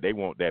go for that. They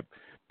want that.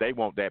 They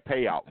want that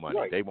payout money.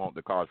 Right. They want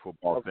the college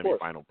football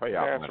semifinal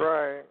payout money. That's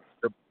right.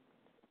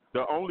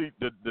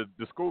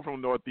 The school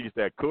from Northeast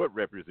that could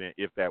represent,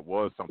 if that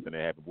was something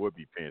that happened, would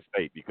be Penn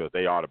State because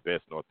they are the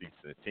best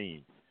Northeastern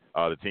team.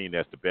 The team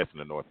that's the best in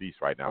the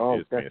Northeast right now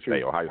is Penn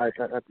State. Ohio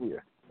State.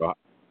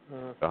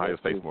 Ohio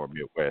State's more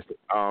Midwest.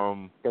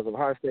 Because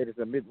Ohio State is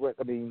the Midwest.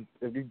 I mean,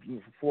 if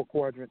you 4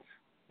 quadrants,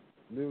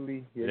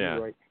 literally,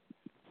 you're right.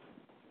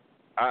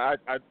 I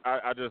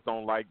just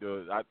don't like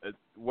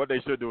what they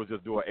should do is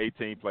just do an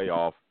 18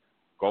 playoff,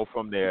 go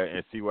from there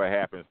and see what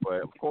happens.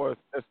 But of course,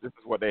 this is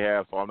what they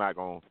have, so I'm not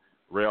gonna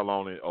rail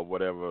on it or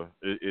whatever.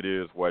 It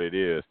is what it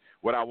is.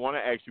 What I want to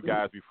ask you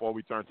guys before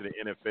we turn to the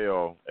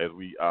NFL, as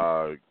we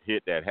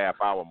hit that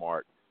half-hour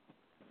mark,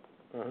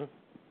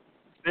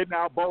 sitting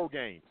out bowl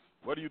games.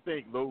 What do you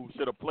think, Lou?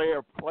 Should a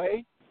player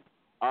play?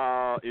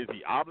 Is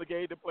he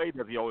obligated to play?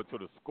 Does he owe it to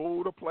the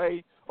school to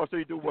play? Or should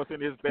he do what's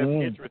in his best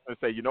interest and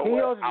say, you know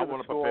what, I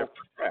want to prepare for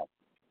the draft?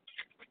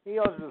 He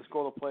owes it to the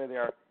school to play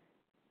there.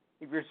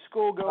 If your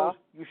school goes,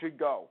 you should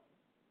go.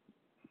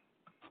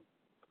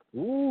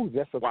 Ooh,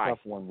 that's a tough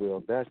one,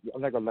 Will.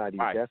 I'm not going to lie to you.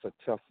 Why? That's a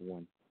tough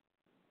one.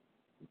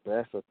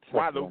 That's a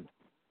tough one.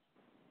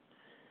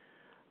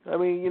 I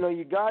mean,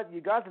 you got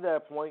to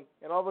that point,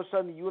 and all of a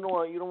sudden you don't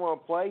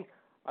want to play.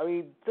 I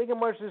mean, think how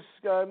much this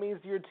means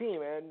to your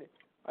team, and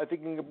I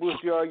think it can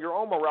boost your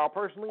own morale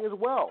personally as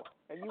well.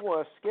 And you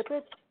want to skip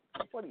it?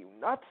 What are you,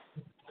 nuts?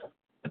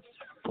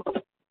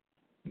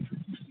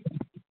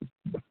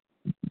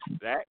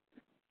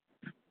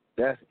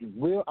 That's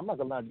Will. I'm not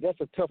gonna lie. That's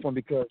a tough one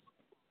because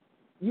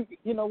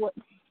you know what?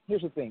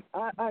 Here's the thing.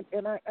 I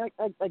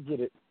get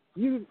it.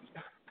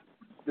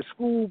 The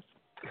school.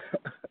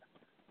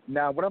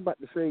 Now, what I'm about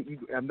to say,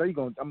 I know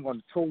I'm going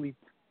to totally.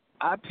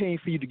 I pay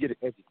for you to get an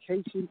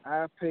education.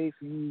 I pay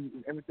for you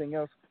and everything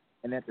else.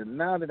 And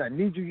now that I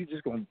need you, you're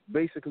just going to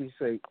basically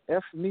say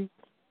F me.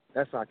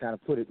 That's how I kind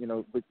of put it,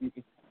 But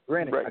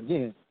granted,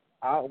 again,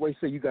 I always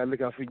say you got to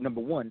look out for number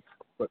one.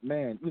 But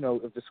man,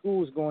 if the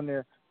school is going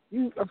there,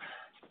 you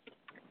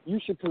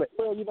should play.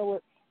 Well, you know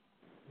what?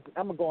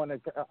 I'm gonna go on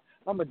there.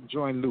 I'm gonna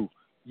join Lou.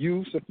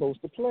 You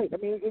supposed to play. I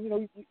mean,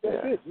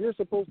 that's it. You're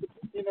supposed to,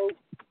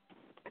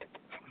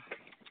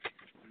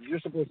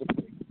 You're supposed to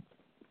play.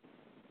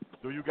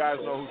 Do you guys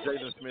know who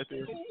Jalen Smith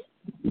is?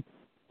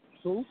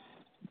 Who?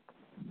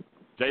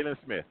 Jalen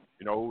Smith.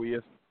 You know who he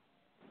is?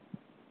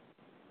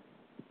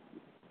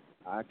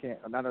 I can't.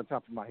 Not on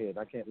top of my head.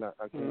 I can't. No,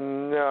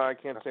 I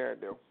can't say I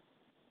do.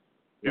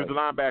 He was a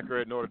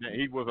linebacker at Notre Dame.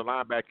 He was a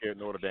linebacker at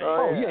Notre Dame.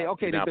 Oh yeah,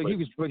 okay. So he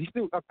was, but he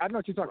still. I know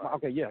what you're talking about.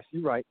 Okay, yes,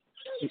 you're right.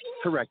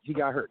 Correct. He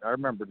got hurt. I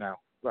remember now.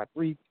 Right,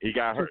 He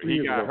got hurt.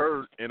 He got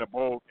hurt in a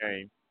bowl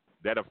game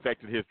that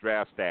affected his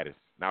draft status.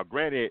 Now,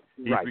 granted,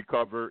 he's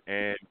recovered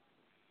and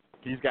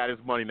he's got his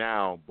money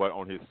now, but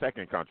on his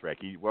second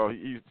contract, he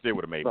still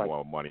would have made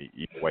more money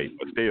either way.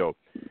 But still,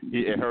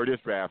 it hurt his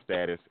draft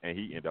status, and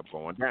he ended up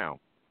going down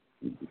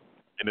in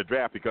the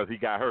draft because he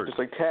got hurt. Just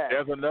like Cat.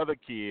 There's another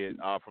kid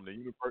from the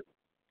university.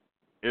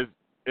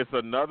 It's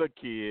another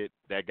kid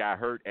that got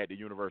hurt at the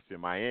University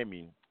of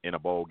Miami in a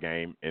bowl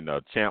game in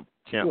the Champ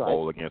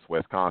Bowl against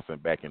Wisconsin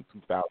back in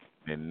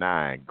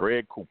 2009.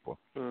 Greg Cooper.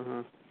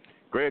 Mm-hmm.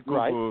 Greg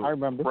Cooper I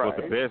remember. was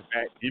the best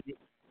back.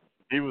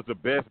 He was the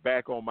best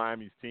back on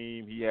Miami's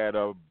team. He had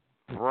a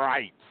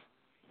bright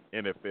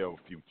NFL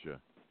future.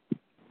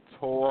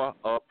 Tore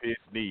up his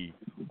knee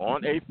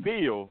on a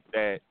field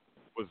that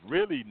was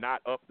really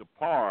not up to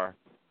par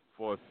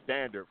for a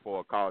standard for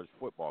a college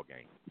football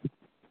game.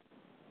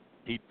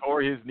 He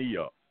tore his knee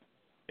up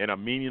in a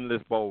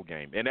meaningless bowl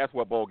game. And that's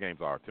what bowl games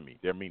are to me.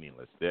 They're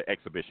meaningless. They're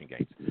exhibition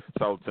games.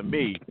 So to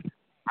me,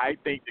 I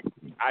think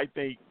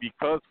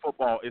because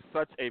football is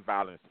such a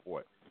violent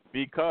sport,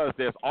 because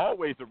there's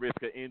always a risk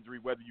of injury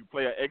whether you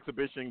play an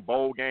exhibition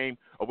bowl game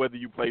or whether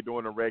you play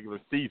during a regular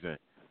season.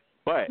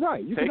 But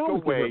you take can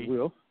always away, get hurt,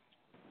 Will.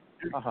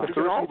 You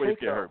can always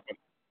get hurt.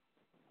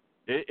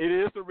 It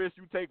is the risk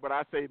you take, but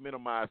I say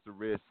minimize the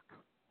risk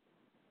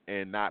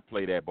and not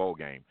play that bowl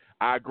game.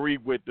 I agree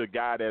with the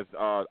guy that's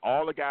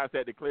all the guys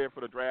that declared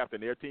for the draft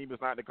and their team is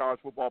not in the college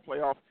football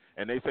playoff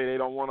and they say they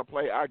don't want to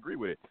play. I agree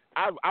with it.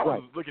 I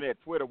was looking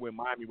at Twitter when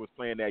Miami was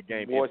playing that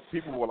game, and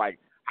people were like,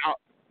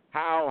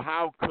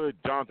 how could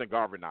Jonathan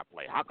Garver not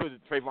play? How could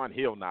Trayvon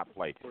Hill not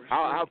play?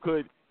 How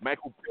could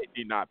Michael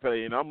Pittman not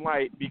play? And I'm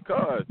like,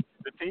 because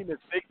the team is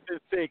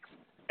 6-6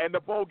 and the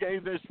bowl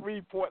game's in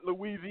Shreveport,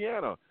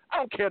 Louisiana. I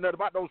don't care nothing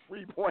about those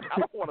Shreveport. I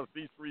don't want to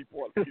see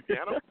Shreveport,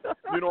 Louisiana.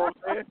 You know what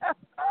I'm saying?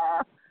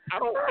 I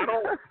don't.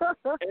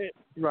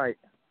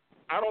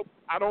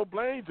 I don't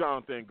blame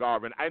Jonathan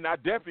Garvin, and I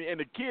definitely, and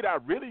the kid I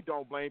really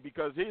don't blame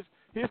because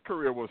his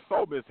career was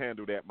so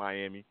mishandled at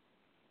Miami.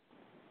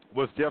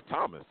 Was Jeff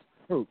Thomas?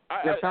 Who?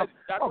 Jeff Thomas?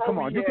 Come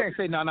on, you can't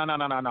say no.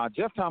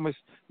 Jeff Thomas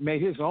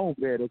made his own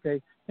bed.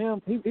 Okay,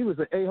 he was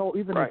an a-hole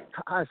even in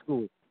high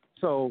school.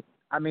 So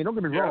I mean, don't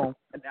get me wrong.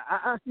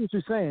 I see what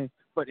you're saying,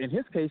 but in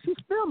his case, he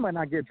still might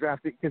not get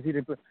drafted because he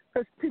didn't play.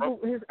 Because people,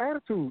 his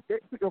attitude.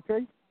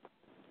 Okay.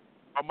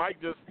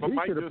 Mike just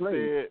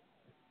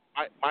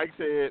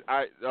said,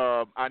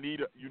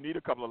 you need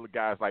a couple of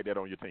guys like that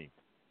on your team.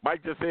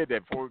 Mike just said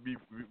that when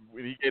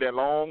he gave that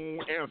long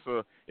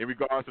answer in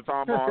regards to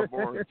Tom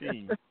Osborne's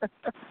team.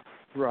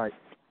 Right.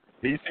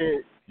 He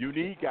said you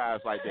need guys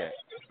like that.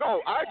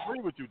 No, I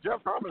agree with you.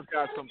 Jeff Thomas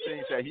got some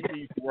things that he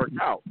needs to work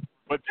out,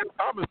 but Jeff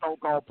Thomas don't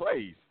call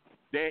plays.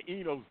 Dan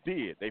Enos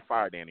did. They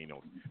fired Dan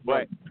Enos,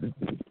 but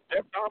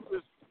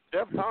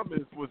Jeff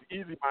Thomas was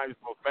easily my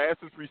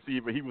fastest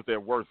receiver. He was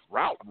their worst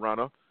route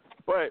runner.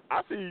 But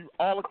I see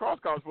all across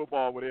college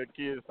football where their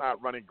kids start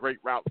running great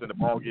routes and the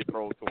ball gets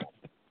thrown to them.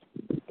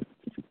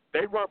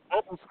 They run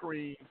bubble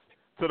screens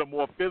to the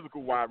more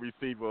physical wide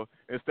receiver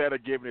instead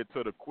of giving it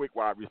to the quick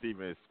wide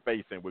receiver in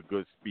space and with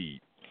good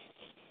speed.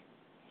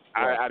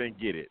 I didn't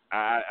get it.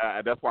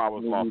 That's why I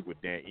was lost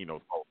with Dan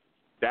Enos. So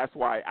that's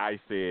why I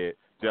said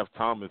Jeff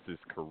Thomas's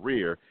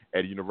career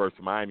at the University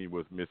of Miami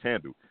was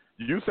mishandled.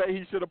 You say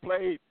he should have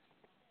played?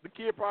 The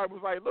kid probably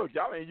was like, look,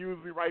 y'all ain't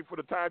used me right for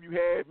the time you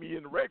had me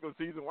in the regular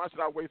season. Why should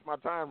I waste my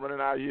time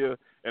running out here?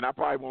 And I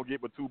probably won't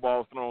get but 2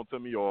 balls thrown to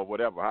me or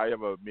whatever,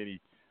 however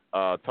many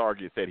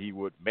targets that he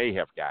may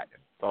have gotten.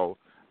 So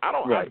I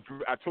don't. Right.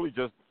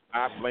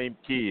 I blame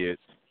kids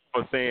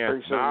for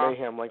saying,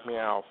 mayhem like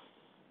meow.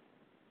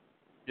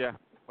 Yeah,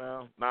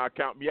 well,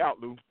 count me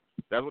out, Lou.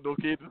 That's what those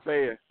kids are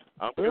saying.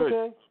 I'm good.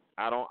 Okay.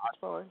 That's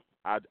fine.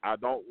 I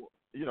don't.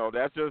 You know,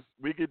 that's just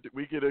we could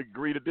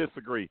agree to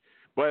disagree.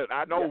 But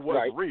I know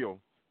what's real.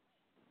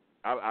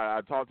 I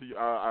talked to you.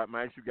 I'm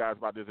going to ask you guys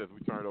about this as we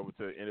turn it over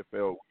to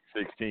NFL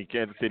 16.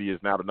 Kansas City is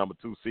now the number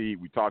 2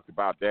 seed. We talked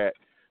about that.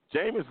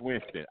 Jameis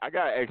Winston. I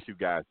got to ask you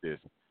guys this.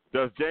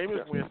 Does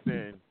Jameis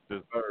Winston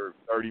deserve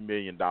 $30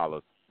 million?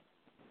 No.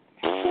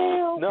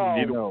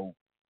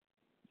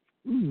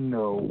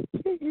 No.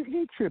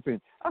 He tripping.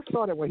 I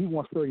saw that when he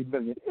wants $30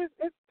 million.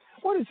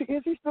 What is he?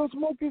 Is he still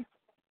smoking?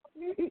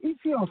 He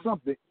feeling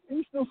something.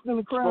 He's still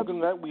smelling crap.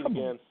 Smoking that weed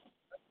again.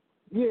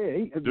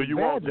 Yeah. Do you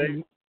want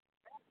Jameis?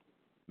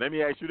 Let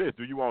me ask you this: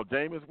 do you want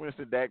Jameis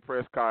Winston, Dak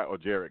Prescott, or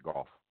Jared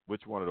Goff?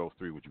 Which one of those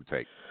 3 would you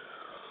take?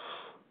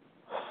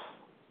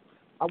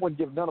 I wouldn't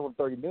give none of them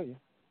 $30 million.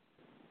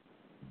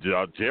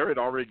 Jared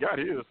already got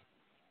his.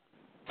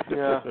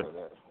 Yeah.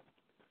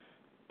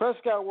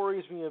 Prescott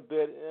worries me a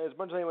bit. As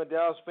much as I'm a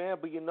Dallas fan,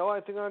 but I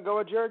think I'm gonna go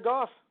with Jared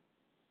Goff.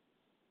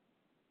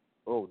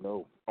 Oh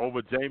no.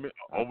 Over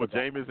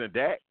Jameis and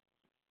Dak.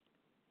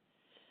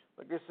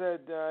 Like I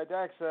said,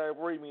 Dak's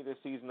worried me this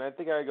season. I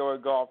think I go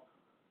with Goff.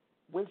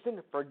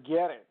 Winston,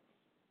 forget it.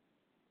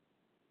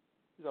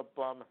 He's a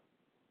bum.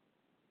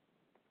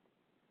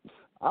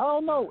 I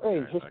don't know.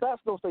 Hey, his stats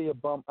don't say a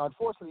bum.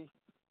 Unfortunately,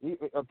 if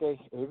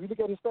you look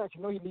at his stats, he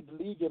leads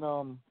the league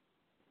in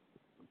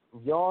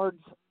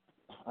yards.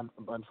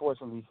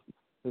 Unfortunately,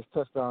 his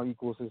touchdown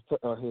equals his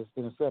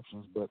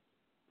interceptions. But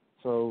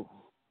so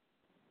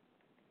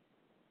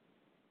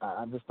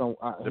I just don't.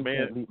 He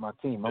can't lead my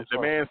team.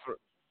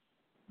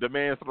 The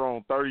man's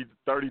thrown 30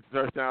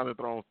 touchdowns and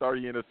thrown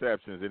 30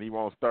 interceptions, and he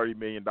wants $30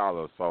 million.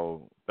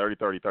 So 30.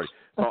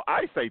 So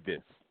I say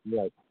this.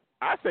 Right.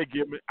 I say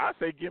give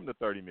him the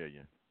 $30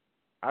 million.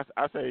 I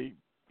say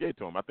give it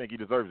to him. I think he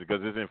deserves it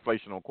because there's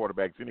inflation on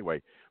quarterbacks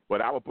anyway.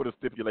 But I would put a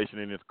stipulation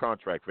in his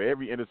contract for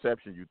every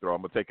interception you throw,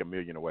 I'm gonna take $1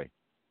 million away.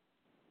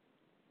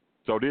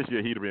 So this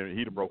year he'd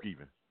have broke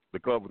even. The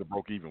club would have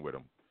broke even with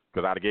him.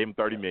 Because I'd have gave him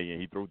 $30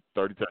 million. He threw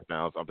 30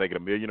 touchdowns. I'm taking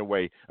 $1 million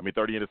away.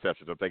 30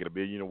 interceptions. I'm taking $1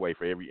 million away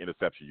for every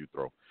interception you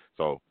throw.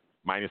 So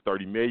minus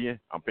 $30 million,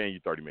 I'm paying you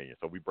 $30 million.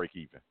 So we break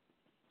even.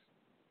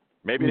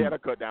 Maybe they had to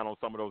cut down on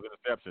some of those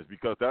interceptions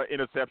because the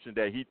interception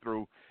that he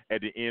threw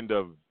at the end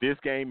of this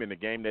game and the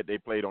game that they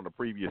played on the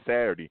previous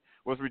Saturday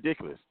was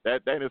ridiculous.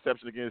 That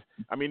interception against,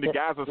 the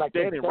guys are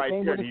standing right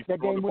there. And he's that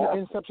throwing game the ball. With the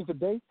interception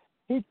today,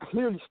 he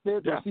clearly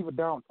stared the receiver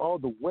down all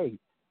the way.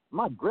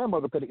 My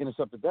grandmother could have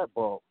intercepted that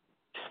ball.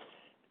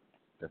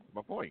 That's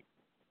my point.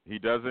 He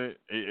doesn't.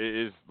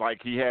 It's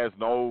like he has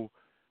no.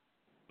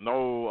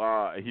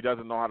 He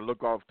doesn't know how to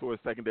look off to his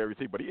secondary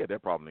receiver. But he had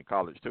that problem in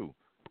college too.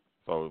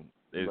 So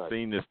it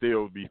seemed to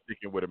still be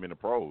sticking with him in the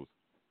pros.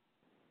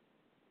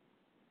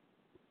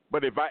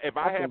 But if I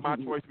had my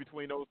choice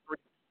between those 3,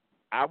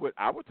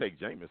 I would take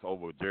Jameis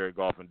over Jared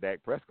Goff and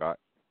Dak Prescott.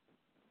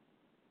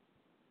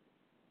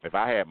 If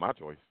I had my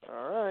choice.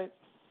 All right.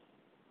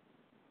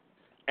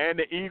 And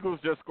the Eagles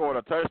just scored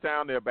a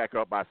touchdown. They're back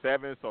up by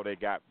 7, so they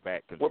got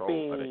back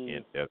control of the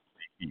NFC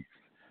East.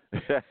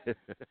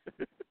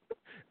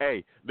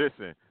 Hey,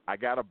 listen, I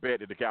got a bet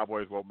that the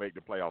Cowboys won't make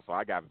the playoffs, so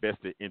I got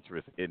vested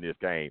interest in this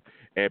game.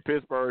 And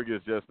Pittsburgh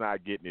is just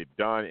not getting it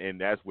done, and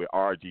that's with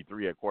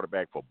RG3 at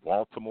quarterback for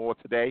Baltimore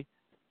today.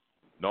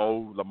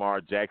 no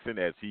Lamar Jackson,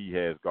 as he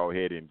has gone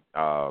ahead and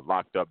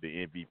locked up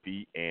the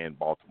MVP, and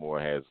Baltimore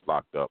has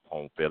locked up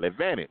home field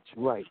advantage.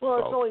 Right. Well,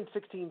 it's So, only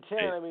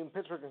 16-10. I mean,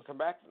 Pittsburgh can come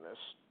back from this.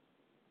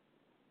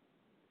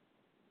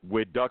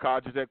 With Duck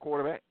Hodges at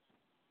quarterback?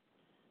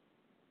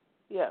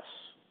 Yes.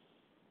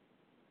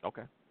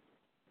 Okay.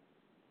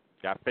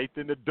 Got faith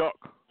in the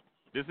Duck.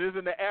 This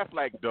isn't the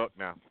Aflac Duck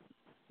now.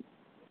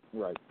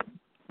 Right.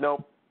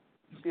 Nope.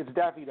 It's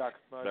Daffy Duck.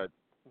 But...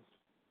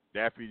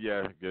 Daffy,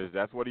 yeah, because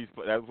that's what he's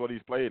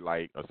played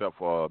like, except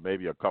for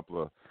maybe a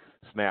couple of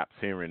snaps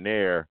here and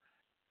there.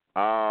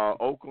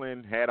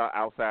 Oakland had an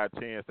outside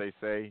chance, they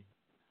say.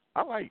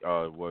 I like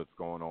what's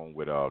going on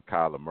with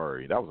Kyler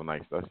Murray. That was a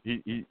nice stuff.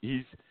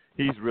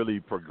 He's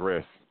really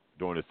progressed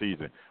during the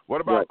season.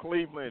 What about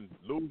Cleveland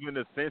losing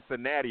to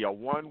Cincinnati, a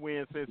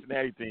one-win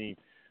Cincinnati team?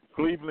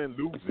 Cleveland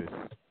loses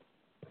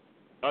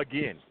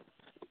again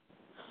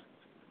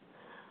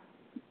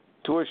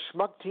to a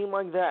schmuck team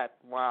like that.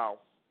 Wow.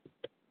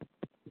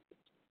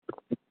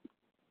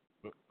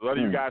 What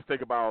do you guys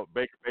think about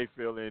Baker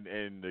Mayfield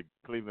and the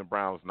Cleveland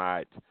Browns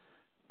not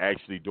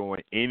actually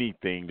doing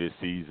anything this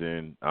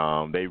season?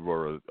 They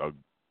were a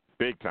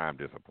big-time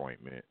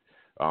disappointment.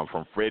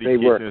 From Freddie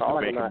Kitchens to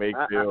Baker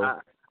Mayfield.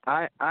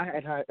 I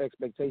had high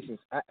expectations.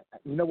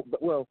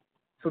 Well,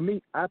 for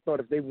me, I thought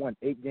if they won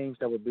 8 games,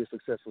 that would be a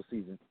successful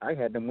season. I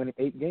had them winning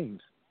 8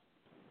 games.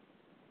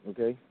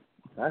 Okay?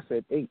 I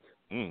said 8.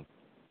 And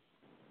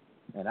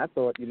I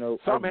thought,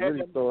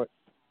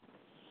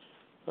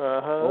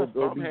 Odell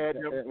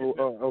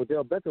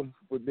Beckham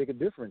would make a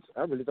difference.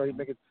 I really thought he'd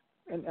make it.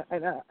 And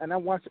I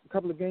watched a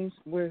couple of games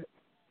where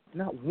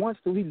not once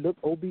do he look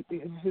OB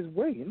in his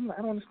way. And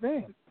I don't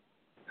understand.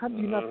 How do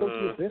you not throw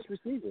to your best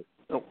receiver?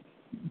 Oh.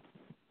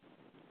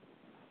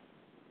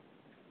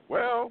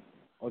 Well,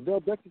 Odell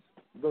Beckham.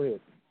 Go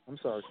ahead. I'm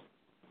sorry.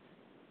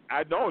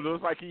 I know it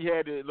looked like he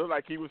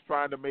was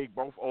trying to make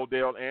both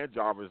Odell and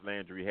Jarvis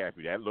Landry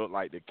happy. That looked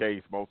like the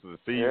case most of the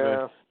season.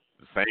 Yeah.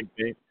 The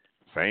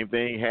same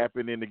thing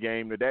happened in the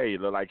game today. It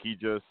looked like he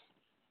just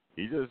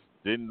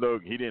didn't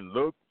look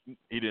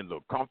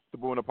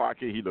comfortable in the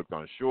pocket. He looked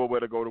unsure where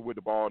to go with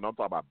the ball. And I'm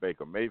talking about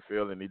Baker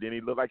Mayfield, and he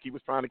looked like he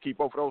was trying to keep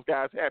both of those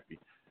guys happy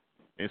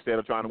instead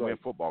of trying to win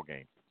football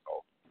games.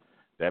 So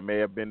that may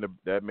have been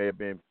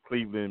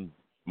Cleveland's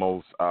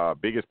most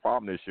biggest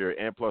problem this year.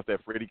 And plus,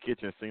 that Freddie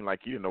Kitchens seemed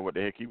like he didn't know what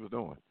the heck he was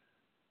doing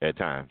at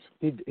times.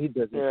 He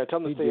doesn't. Yeah, tell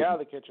him to stay out of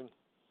the kitchen.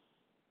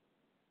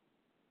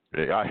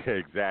 Yeah,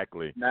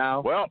 exactly.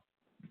 Now, well,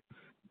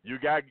 you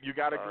got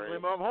a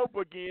glimmer of hope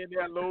again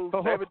there, Lou.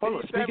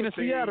 Speaking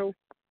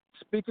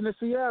of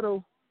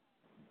Seattle,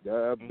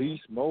 the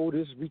beast mode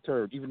is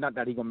returned. Even not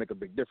that he's gonna make a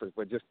big difference,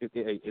 but just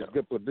it's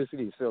good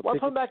publicity. Well,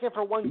 come back in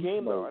for one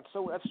game though.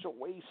 That's a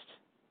waste.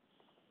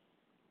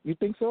 You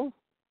think so?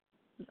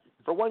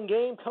 For one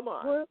game, come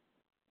on. Well,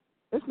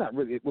 it's not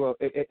really. Well,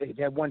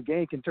 that one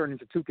game can turn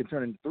into 2, can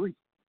turn into 3.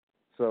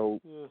 So,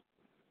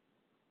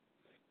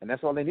 and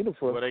that's all they need him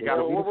for. Well, they got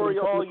what were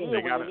you all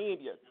year when you need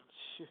you?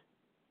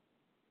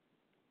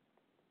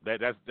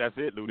 That's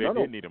it, Lou. They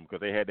didn't need him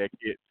because they had that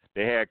kid.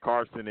 They had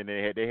Carson and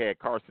they had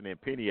Carson and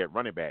Penny at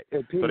running back,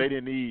 so they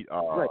didn't need.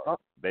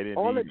 They didn't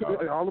all need.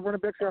 All the running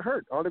backs got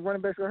hurt. So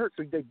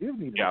they did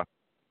need him. Yeah.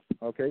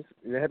 Okay,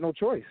 they had no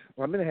choice.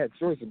 Well, I mean, they had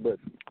choices, but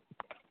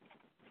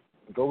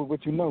go with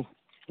what you know.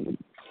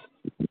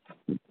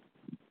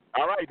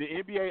 All right, the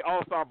NBA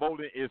All-Star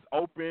voting is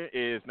open.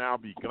 It is now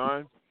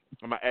begun.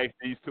 I'm gonna ask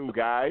these two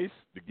guys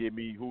to give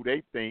me who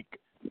they think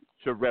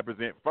should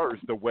represent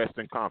first the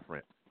Western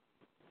Conference.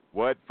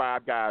 What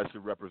 5 guys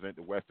should represent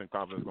the Western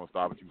Conference? Going to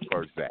start with you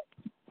first, Zach.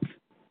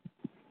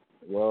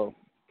 Well,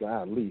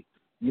 golly.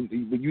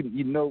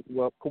 You know,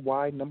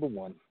 Kawhi, number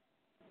 1.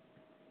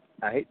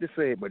 I hate to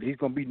say it, but he's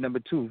going to be number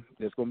 2.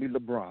 There's going to be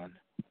LeBron.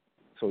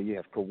 So you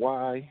have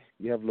Kawhi,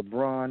 you have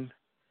LeBron.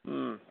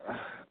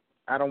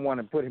 I don't want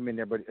to put him in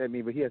there, but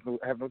he has no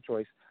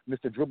choice.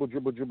 Mr. Dribble,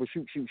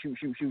 shoot.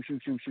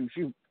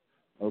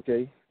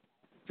 Okay?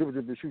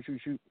 Dribble, shoot.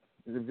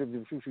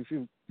 Dribble,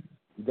 shoot.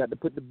 You got to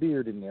put the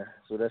beard in there.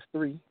 So that's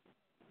 3.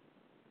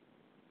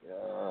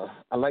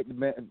 I like the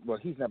man. Well,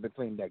 he's not been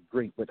playing that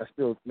great, but I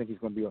still think he's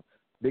going to be a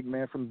big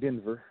man from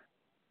Denver.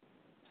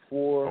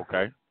 4.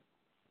 Okay.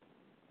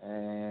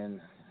 And,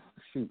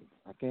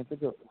 I can't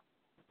think of.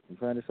 I'm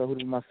trying to say who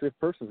my 5th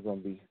person is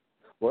going to be.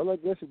 Well, I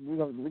guess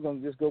we're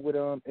going to just go with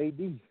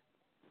AD.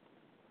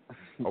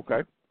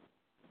 Okay.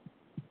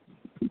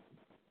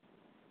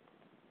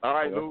 All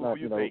right, Lou, who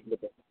do you think?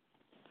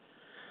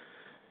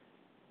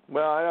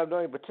 Well, I don't know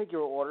any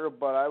particular order,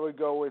 but I would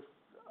go with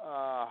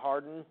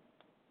Harden,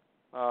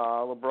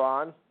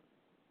 LeBron.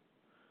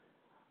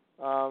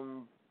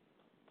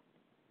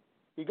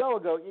 You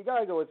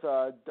gotta go with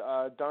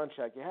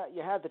Doncic.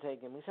 You had to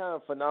take him. He's had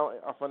a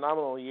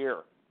phenomenal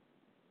year.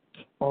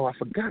 Oh, I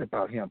forgot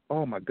about him.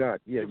 Oh my God,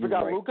 yeah, you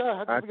forgot right.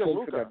 Luka? I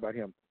totally forgot about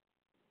him.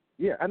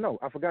 Yeah, I know.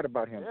 I forgot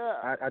about him.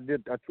 Yeah. I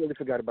did. I totally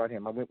forgot about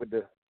him. I went with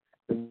the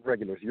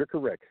regulars. You're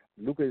correct.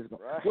 Luka is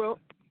right. Well,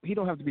 he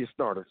don't have to be a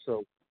starter,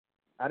 so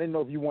I didn't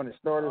know if you wanted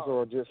starters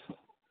or just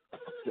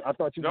I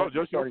thought you No,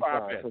 just your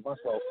five 35. best. So my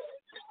fault.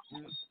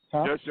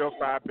 Huh? Just your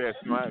five best.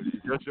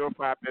 Just your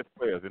five best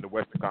players in the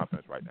Western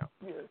Conference right now.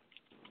 Yeah.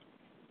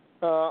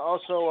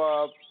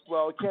 Also,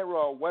 we can't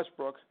rule out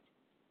Westbrook.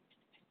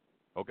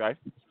 Okay.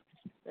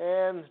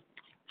 And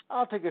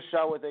I'll take a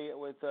shot with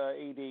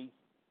AD.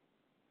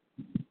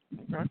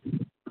 Okay.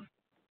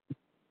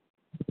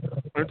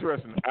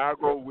 Interesting. I'll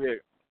go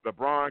with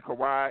LeBron,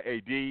 Kawhi,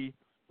 AD,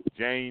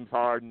 James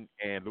Harden,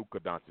 and Luka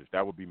Doncic.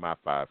 That would be my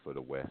five for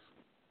the West.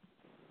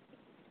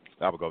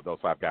 I would go with those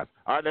five guys.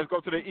 All right, let's go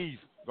to the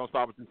East. We're going to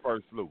start with you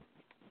first, Lou.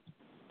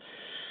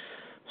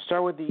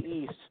 Start with the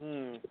East.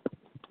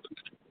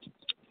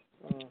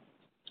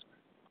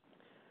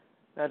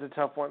 That's a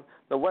tough one.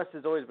 The West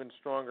has always been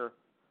stronger.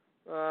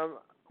 Right.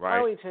 Why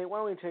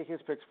don't we take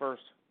his picks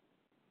first?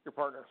 Your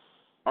partner.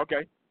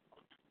 Okay.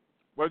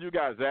 What do you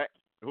guys, Zach?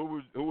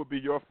 Who would be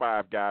your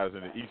five guys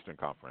in the Eastern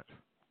Conference?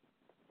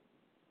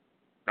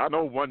 I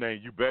know one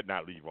name you better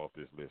not leave off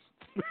this list.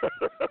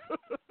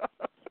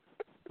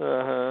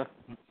 Uh-huh.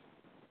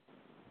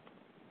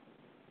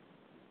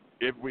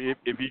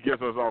 If he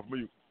gets us off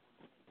mute.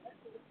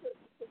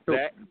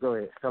 Zach? Go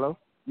ahead. Hello?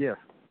 Yes.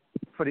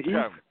 For the East?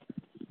 Yeah.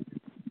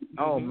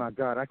 Oh, my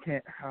God. I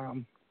can't.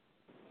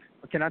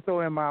 Can I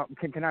throw him out?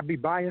 Can I be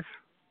biased?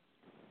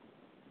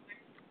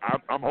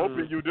 I'm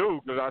hoping you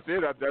do, because I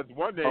said that's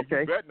one name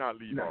you better not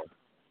leave off.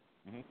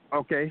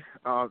 Okay.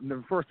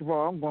 First of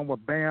all, I'm going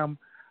with Bam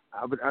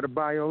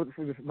Adebayo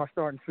for my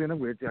starting center,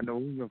 which I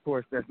know, of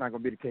course, that's not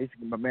going to be the case.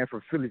 My man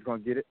from Philly's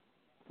going to get it.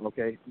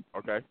 Okay.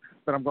 Okay.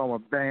 But I'm going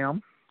with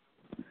Bam.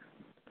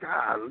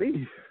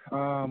 Golly.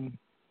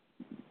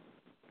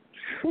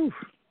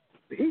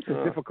 The East is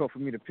difficult for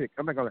me to pick.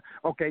 I'm not going to.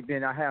 Okay,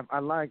 then I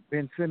like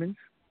Ben Simmons.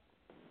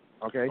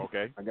 Okay.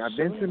 I got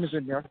Ben Simmons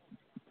in there.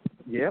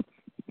 Yep.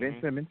 Ben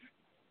Simmons.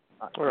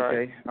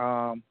 Okay.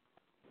 I'm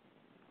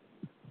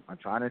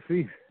trying to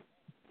see.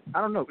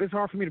 I don't know. It's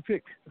hard for me to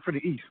pick for the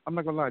East. I'm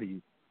not gonna lie to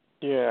you.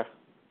 Yeah.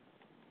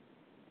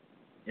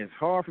 It's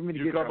hard for me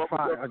to get a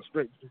five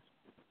straight.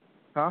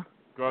 Huh?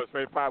 Go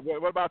straight five.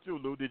 What about you,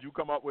 Lou? Did you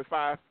come up with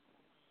five?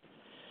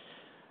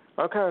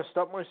 I'm kind of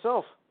stuck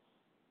myself.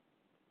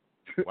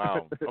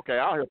 Wow. Okay,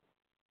 I'll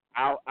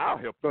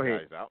help you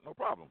guys out. No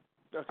problem.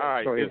 Okay. All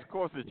right. Of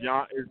course, it's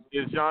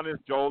Giannis,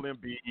 Joel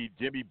Embiid,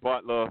 Jimmy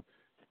Butler,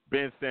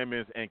 Ben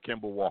Simmons, and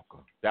Kemba Walker.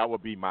 That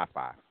would be my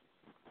five.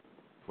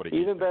 For the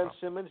even Eastern Ben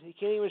Conference. Simmons, he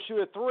can't even shoot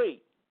a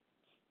three.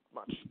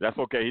 Much. That's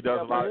okay. He does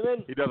a lot.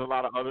 He does a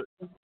lot of other.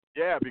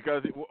 Yeah,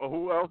 because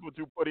who else would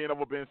you put in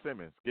over Ben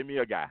Simmons? Give me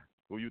a guy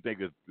who you think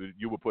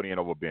you would put in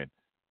over Ben.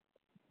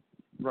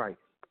 Right.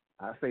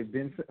 I say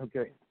Ben.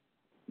 Okay.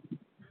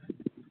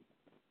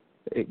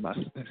 Hey,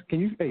 can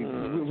you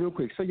real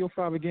quick say your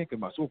five again? Because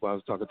my supervisor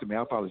was talking to me.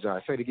 I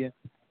apologize. Say it again.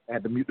 I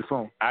had to mute the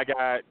phone. I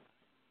got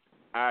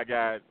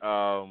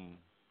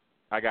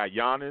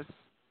Giannis.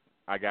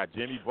 I got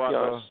Jimmy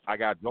Butler. Yes. I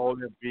got Joel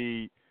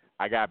Embiid.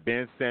 I got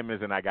Ben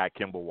Simmons, and I got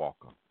Kemba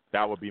Walker.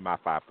 That would be my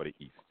five for the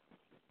East.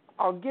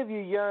 I'll give you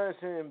Giannis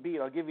and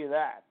Embiid. I'll give you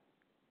that.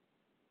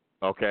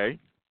 Okay.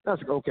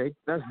 That's okay.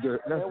 That's good.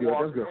 That's good.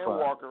 That's good. And Five.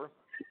 Walker.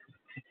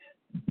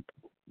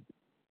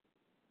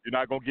 You're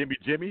not gonna give me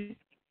Jimmy?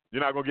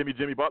 You're not gonna give me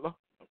Jimmy Butler?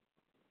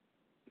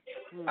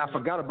 I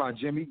forgot about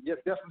Jimmy. Yes,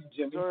 definitely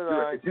Jimmy.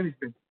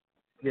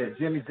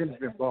 Jimmy's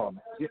been balling.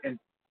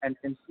 And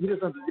he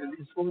doesn't get a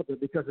lead score, but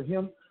because of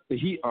him, the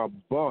Heat are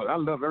balling. I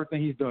love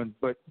everything he's done,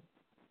 but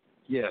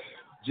yes,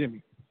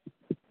 Jimmy.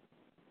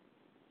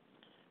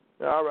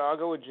 All right, I'll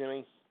go with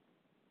Jimmy.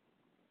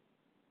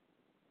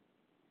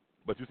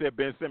 But you said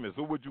Ben Simmons.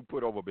 Who would you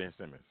put over Ben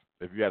Simmons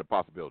if you had a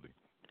possibility?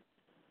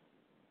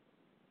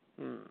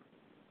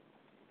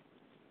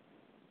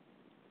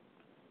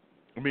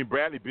 I mean,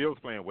 Bradley Beal's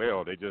playing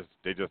well. They just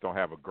don't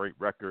have a great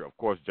record. Of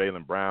course,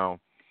 Jaylen Brown.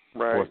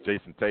 Right. Of course,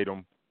 Jason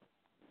Tatum,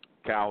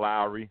 Kyle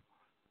Lowry,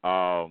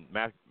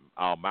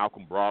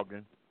 Malcolm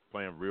Brogdon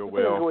playing real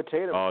well. I'll go with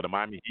Tatum. The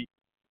Miami Heat.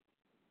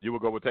 You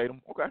would go with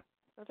Tatum? Okay.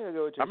 I think I'll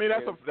go with Tatum. I mean,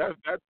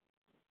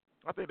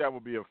 I think that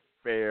would be a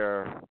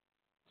fair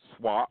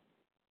swap.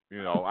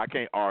 You know, I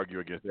can't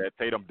argue against that.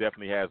 Tatum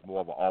definitely has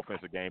more of an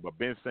offensive game, but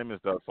Ben Simmons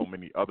does so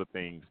many other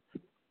things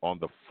on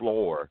the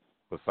floor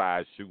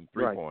besides shooting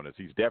three-pointers.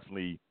 He's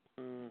definitely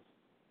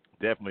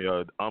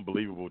an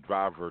unbelievable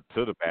driver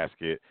to the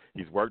basket.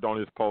 He's worked on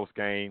his post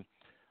game.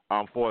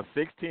 For a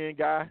 6'10"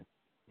 guy,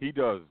 he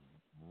does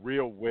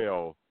real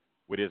well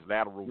with his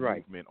lateral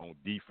movement on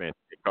defense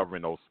and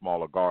covering those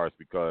smaller guards,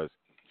 because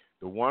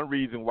the one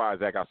reason why,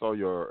 Zach, I saw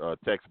your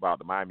text about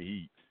the Miami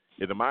Heat,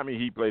 is the Miami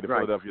Heat played the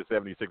Philadelphia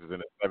 76ers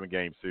in a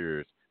 7-game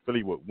series.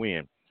 Philly would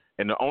win.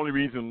 And the only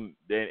reason,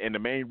 and the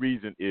main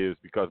reason, is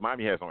because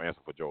Miami has no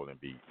answer for Joel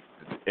Embiid.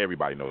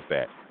 Everybody knows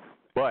that.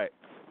 But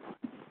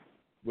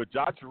with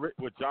Josh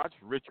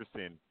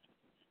Richardson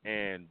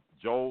and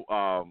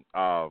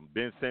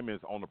Ben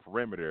Simmons on the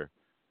perimeter,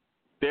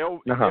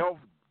 they'll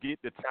get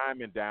the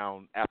timing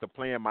down after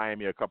playing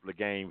Miami a couple of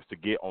games to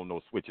get on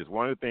those switches.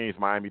 One of the things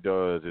Miami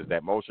does is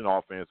that motion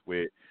offense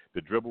with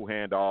the dribble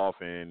handoff,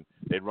 and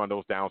they run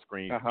those down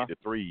screens to get the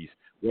threes.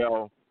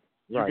 Well,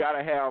 You got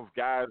to have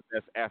guys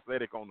that's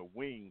athletic on the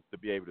wings to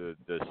be able to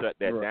shut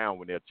that down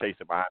when they're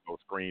chasing behind those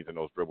screens and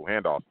those dribble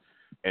handoffs.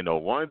 And the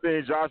one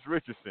thing Josh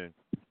Richardson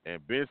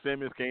and Ben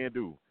Simmons can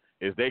do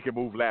is they can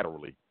move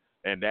laterally.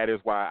 And that is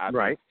why I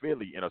think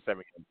Philly in a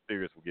 7-game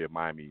series will give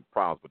Miami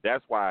problems. But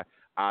that's why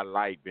I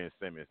like Ben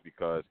Simmons,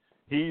 because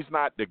he's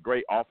not the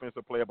great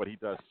offensive player, but he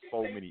does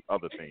so many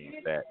other things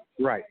that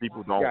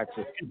people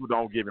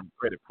don't give him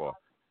credit for.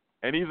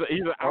 And he's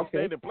an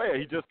outstanding player.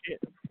 He just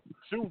can't.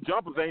 Shooting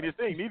jumpers ain't his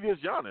thing. Neither is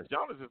Giannis.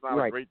 Giannis is not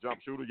a great jump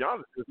shooter.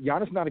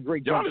 Giannis not a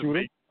great jump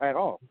shooter at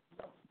all.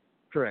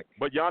 Correct.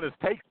 But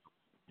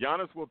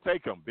Giannis will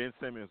take him. Ben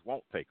Simmons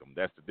won't take him.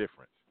 That's the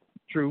difference.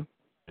 True.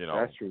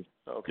 That's true.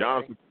 Okay.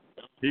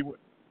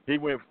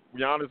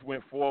 Giannis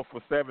went 4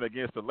 for 7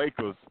 against the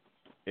Lakers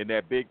in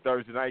that big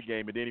Thursday night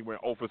game, and then he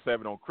went 0 for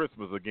 7 on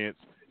Christmas against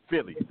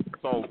Philly.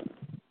 So,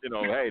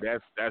 hey,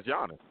 that's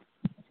Giannis.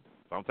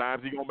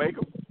 Sometimes he's gonna make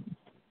them.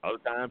 Other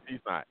times he's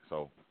not.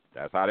 So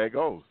that's how that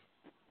goes.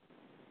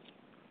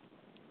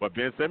 But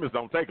Ben Simmons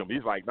don't take him.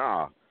 He's like,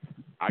 nah,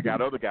 I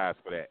got other guys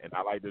for that, and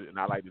I like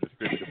to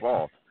distribute the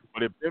ball.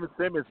 But if Ben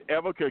Simmons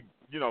ever could,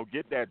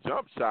 get that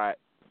jump shot,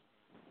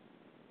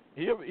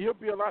 he'll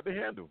be a lot to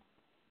handle.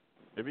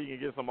 If he can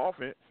get some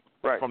offense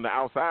from the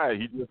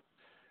outside, he just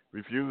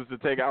refuses to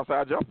take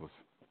outside jumpers.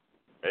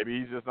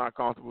 Maybe he's just not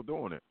comfortable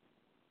doing it.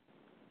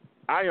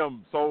 I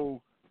am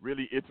so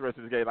really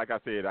interested in this game. Like I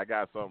said, I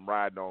got something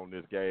riding on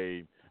this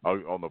game,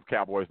 on the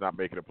Cowboys not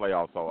making the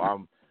playoffs. So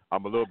I'm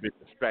a little bit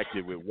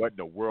distracted with what in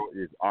the world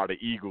are the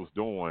Eagles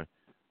doing.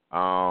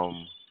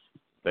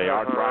 They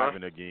are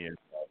driving again.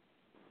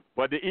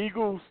 But the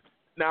Eagles,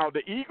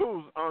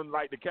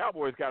 unlike the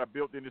Cowboys, got a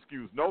built-in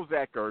excuse. No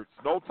Zach Ertz,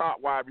 no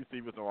top wide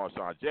receivers, no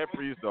Alshon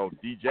Jeffries, no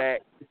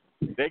D-Jack.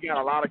 They got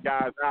a lot of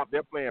guys out.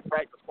 They're playing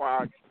practice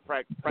squad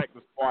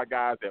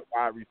guys at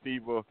wide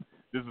receiver.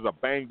 This is a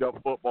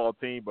banged-up football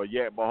team, but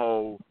yet,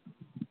 behold,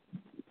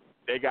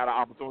 they got an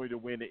opportunity to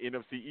win the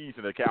NFC East,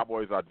 and the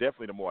Cowboys are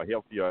definitely the more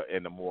healthier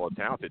and the more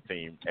talented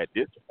team at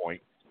this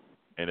point,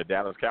 and the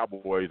Dallas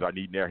Cowboys are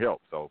needing their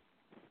help.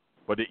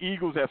 But the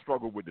Eagles have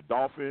struggled with the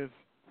Dolphins.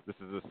 This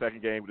is the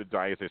second game with the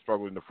Giants. They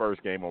struggled in the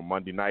first game on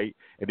Monday night,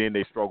 and then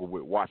they struggled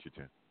with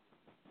Washington.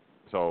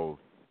 So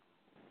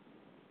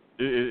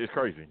it's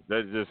crazy.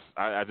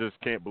 I just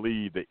can't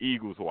believe the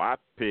Eagles, who I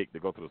picked to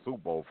go to the Super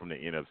Bowl from the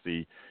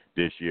NFC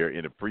this year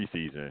in the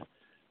preseason,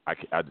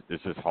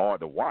 it's just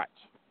hard to watch.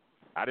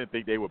 I didn't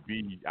think they would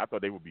be – I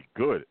thought they would be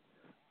good,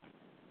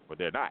 but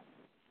they're not,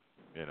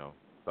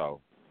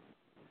 So,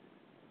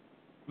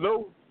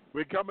 Lou,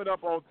 we're coming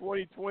up on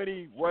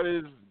 2020. What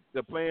is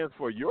the plans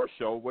for your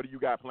show? What do you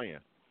got planned?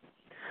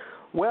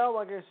 Well,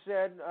 like I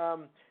said,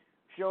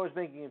 show is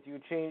making a few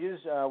changes.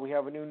 We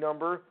have a new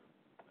number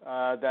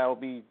that will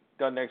be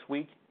done next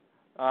week.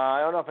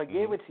 I don't know if I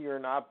gave it to you or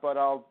not, but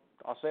I'll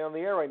say on the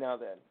air right now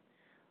then.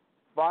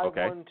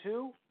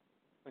 512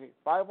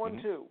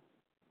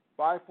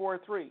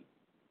 543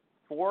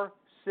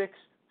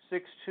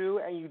 4662,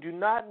 and you do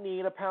not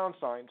need a pound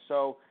sign,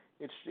 so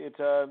it's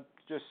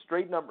just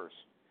straight numbers.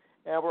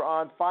 And we're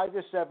on 5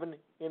 to 7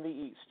 in the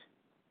East.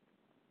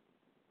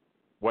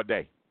 What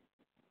day?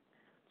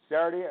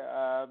 Saturday.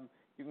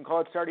 You can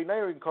call it Saturday night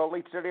or you can call it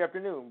late Saturday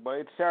afternoon, but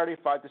it's Saturday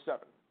 5 to 7.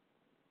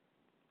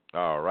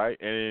 All right,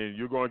 and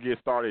you're going to get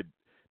started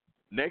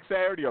next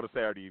Saturday or the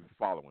Saturday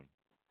following?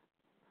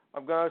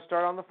 I'm going to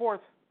start on the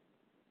 4th.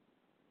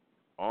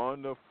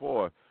 On the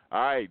 4th.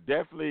 All right,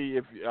 definitely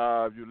if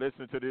you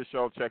listen to this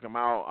show, check them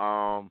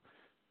out.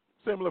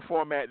 Similar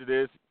format to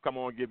this. Come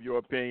on, give your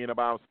opinion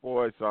about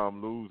sports.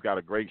 Lou's got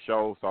a great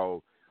show.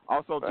 So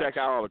also check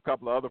out a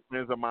couple of other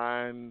friends of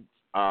mine.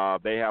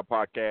 They have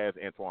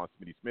podcasts, Antoine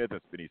Smitty Smith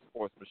and Smitty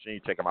Sports Machine.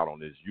 Check them out on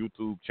this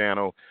YouTube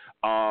channel.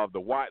 The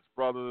Watts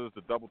brothers,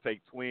 the Double Take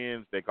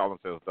Twins, they call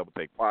themselves Double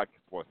Take Sports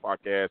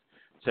Podcast.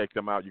 Check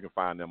them out. You can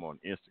find them on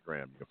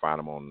Instagram. You can find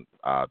them on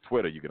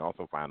Twitter. You can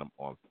also find them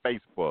on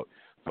Facebook.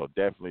 So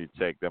definitely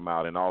check them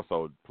out. And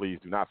also, please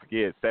do not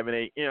forget, 7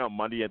 a.m.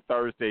 Monday and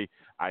Thursday,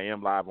 I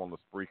am live on the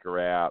Spreaker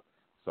app.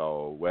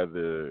 So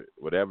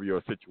whatever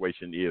your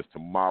situation is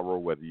tomorrow,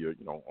 whether you're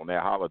on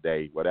that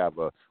holiday,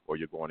 whatever, or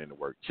you're going into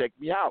work, check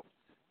me out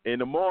in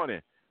the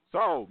morning.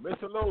 So,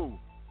 Mr. Lou,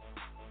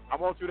 I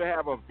want you to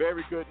have a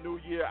very good New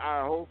Year.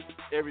 I hope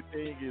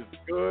everything is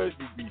good.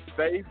 You be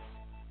safe.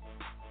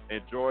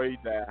 Enjoy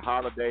that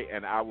holiday,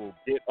 and I will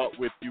get up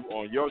with you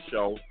on your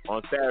show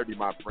on Saturday,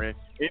 my friend.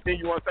 Anything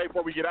you want to say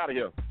before we get out of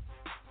here?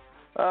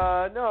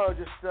 No,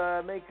 just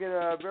make it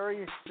a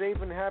very safe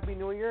and happy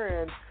New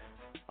Year, and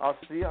I'll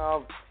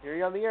hear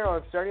you on the air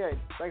on Saturday night.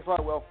 Thanks a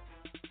lot, Will.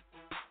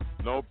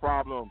 No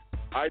problem.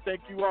 I thank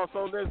you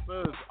also,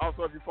 listeners.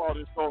 Also, if you follow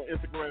this show on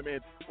Instagram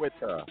and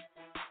Twitter,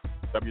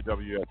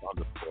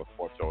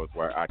 WWS_Sports Show is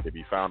where I can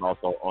be found.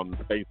 Also on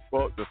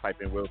Facebook, just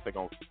type in Will Take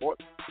On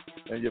Sports,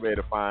 and you'll be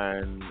able to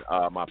find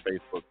my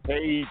Facebook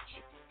page.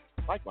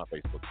 Like my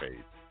Facebook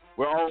page.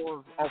 We're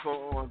also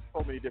on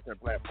so many different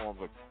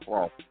platforms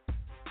across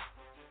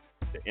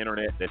the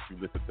internet that you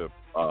listen to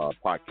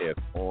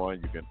podcasts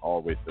on. You can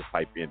always just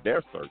type in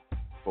their search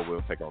for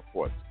Will Take On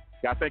Sports.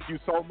 God, thank you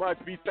so much.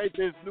 Be safe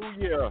this new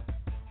year.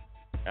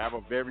 Have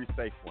a very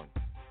safe one.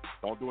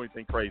 Don't do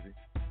anything crazy.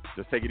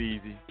 Just take it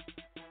easy.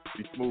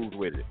 Be smooth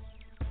with it.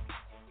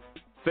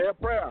 Say a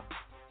prayer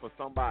for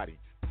somebody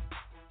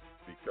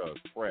because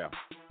prayer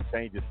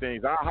changes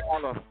things. I'll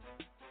holler.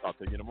 Talk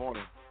to you in the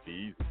morning.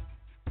 Be easy.